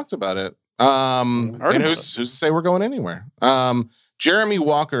haven't talked about it. And who's to say we're going anywhere? Jeremy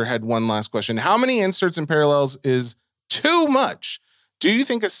Walker had one last question. How many inserts and parallels is too much? Do you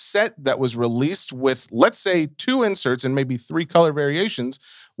think a set that was released with, let's say, 2 inserts and maybe 3 color variations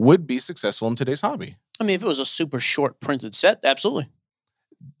would be successful in today's hobby? I mean, if it was a super short printed set, absolutely.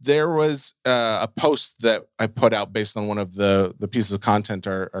 There was a post that I put out based on one of the pieces of content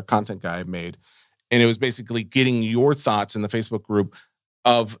our content guy made. And it was basically getting your thoughts in the Facebook group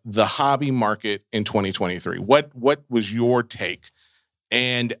of the hobby market in 2023. What was your take?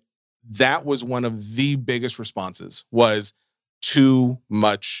 And that was one of the biggest responses was too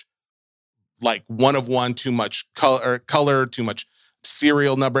much, like one of one, too much color, too much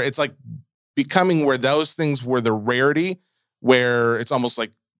serial number. It's like becoming where those things were the rarity, where it's almost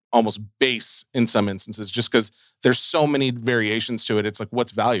base in some instances, just because there's so many variations to it. It's like,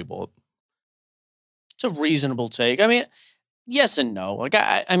 what's valuable? It's a reasonable take. I mean, yes and no. Like,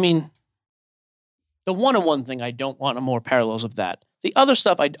 I mean, the one-on-one thing, I don't want more parallels of that. The other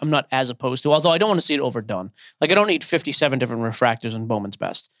stuff I'm not as opposed to, although I don't want to see it overdone. Like, I don't need 57 different refractors in Bowman's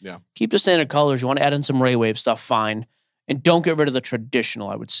Best. Yeah. Keep the standard colors. You want to add in some Ray Wave stuff, fine. And don't get rid of the traditional,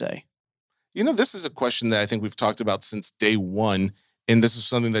 I would say. You know, this is a question that I think we've talked about since day one. And this is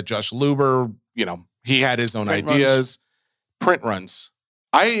something that Josh Luber, he had his own ideas. Print runs.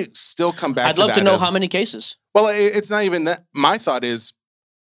 I still come back to that. I'd love to know how many cases. Well, it's not even that. My thought is,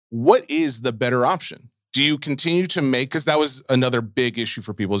 what is the better option? Do you continue to make, because that was another big issue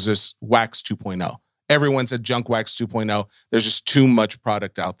for people, is this Wax 2.0. Everyone said junk Wax 2.0. There's just too much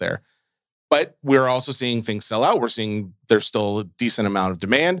product out there. But we're also seeing things sell out. We're seeing there's still a decent amount of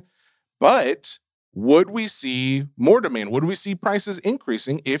demand. But would we see more demand? Would we see prices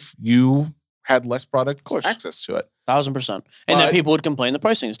increasing if you had less product access to it? 1,000%. And then people would complain the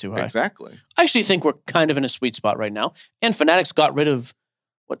pricing is too high. Exactly. I actually think we're kind of in a sweet spot right now. And Fanatics got rid of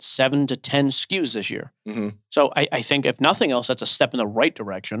 7 to 10 SKUs this year. Mm-hmm. So I think if nothing else, that's a step in the right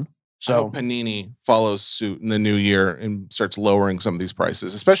direction. So I hope Panini follows suit in the new year and starts lowering some of these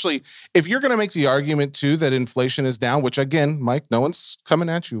prices, especially if you're going to make the argument too that inflation is down, which again, Mike, no one's coming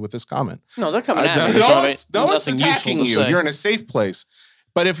at you with this comment. No, they're coming at me. No one's attacking you. You're in a safe place.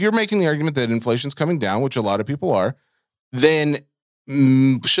 But if you're making the argument that inflation's coming down, which a lot of people are, then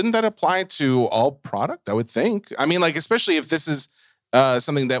shouldn't that apply to all product? I would think. I mean, like, especially if this is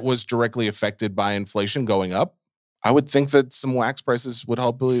something that was directly affected by inflation going up, I would think that some wax prices would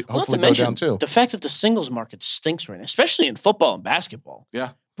hopefully go down too. The fact that the singles market stinks right now, especially in football and basketball. Yeah.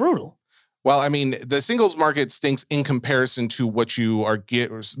 Brutal. Well, I mean, the singles market stinks in comparison to what you are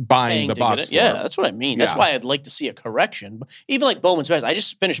buying the box for. Yeah, that's what I mean. That's why I'd like to see a correction. But even like Bowman's Best, I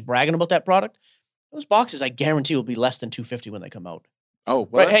just finished bragging about that product. Those boxes, I guarantee, will be less than $250 when they come out. Oh,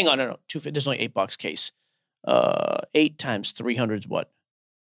 well, right. Hang on, no. There's only $8 case. 8 times 300 is what?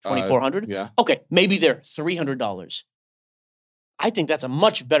 2,400. Yeah. Okay, maybe they're $300. I think that's a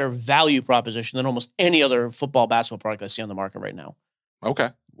much better value proposition than almost any other football basketball product I see on the market right now. Okay.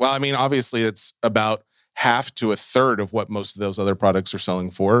 Well, I mean, obviously, it's about half to a third of what most of those other products are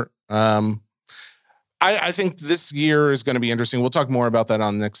selling for. I think this year is going to be interesting. We'll talk more about that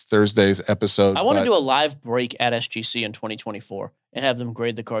on next Thursday's episode. I want to do a live break at SGC in 2024 and have them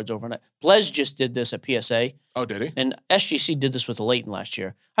grade the cards overnight. Blez just did this at PSA. Oh, did he? And SGC did this with Leighton last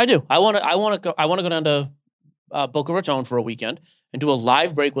year. I do. I want to go down to Boca Raton for a weekend and do a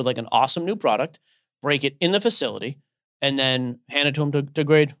live break with like an awesome new product, break it in the facility, and then hand it to them to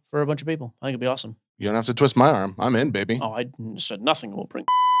grade for a bunch of people. I think it'd be awesome. You don't have to twist my arm. I'm in, baby. Oh, I said nothing will bring.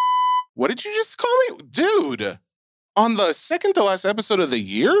 What did you just call me? Dude, on the second to last episode of the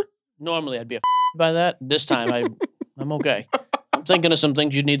year? Normally, I'd be by that. This time, I'm okay. I'm thinking of some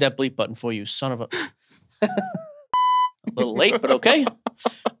things you'd need that bleep button for, you son of a... A little late, but okay.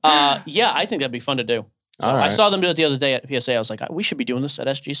 Yeah, I think that'd be fun to do. So I saw them do it the other day at PSA. I was like, we should be doing this at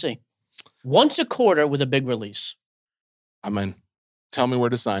SGC. Once a quarter with a big release. I'm in. Tell me where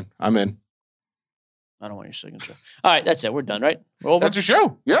to sign. I'm in. I don't want your signature. All right, that's it. We're done, right? We're over. That's your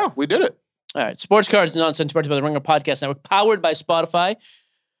show. Yeah, we did it. All right. Sports Cards Nonsense, brought to you by the Ringer Podcast Network, powered by Spotify.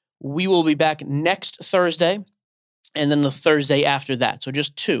 We will be back next Thursday and then the Thursday after that. So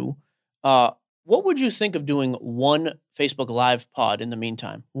just 2. What would you think of doing one Facebook Live pod in the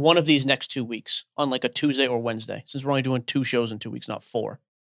meantime? One of these next 2 weeks on like a Tuesday or Wednesday, since we're only doing 2 shows in 2 weeks, not 4.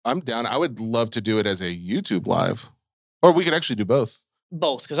 I'm down. I would love to do it as a YouTube Live. Or we could actually do both.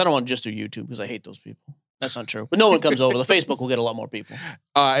 Both, because I don't want to just do YouTube because I hate those people. That's not true. But no one comes over. The Facebook will get a lot more people.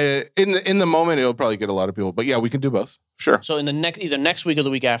 In the moment, it'll probably get a lot of people. But yeah, we can do both. Sure. So in the either next week or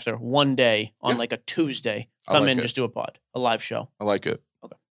the week after, one day on like a Tuesday, come in, just do a pod, a live show. I like it.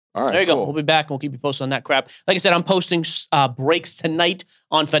 Okay. All right. There you go. We'll be back and we'll keep you posted on that crap. Like I said, I'm posting breaks tonight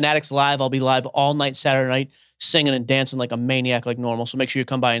on Fanatics Live. I'll be live all night Saturday night, singing and dancing like a maniac like normal. So make sure you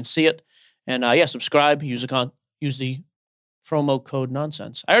come by and see it. And subscribe. Use the promo code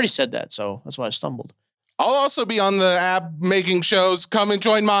Nonsense. I already said that, so that's why I stumbled. I'll also be on the app making shows. Come and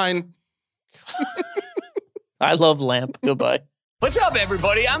join mine. I love Lamp. Goodbye. What's up,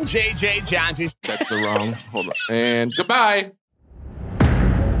 everybody? I'm JJ Johnson. That's the wrong. Hold on. And goodbye.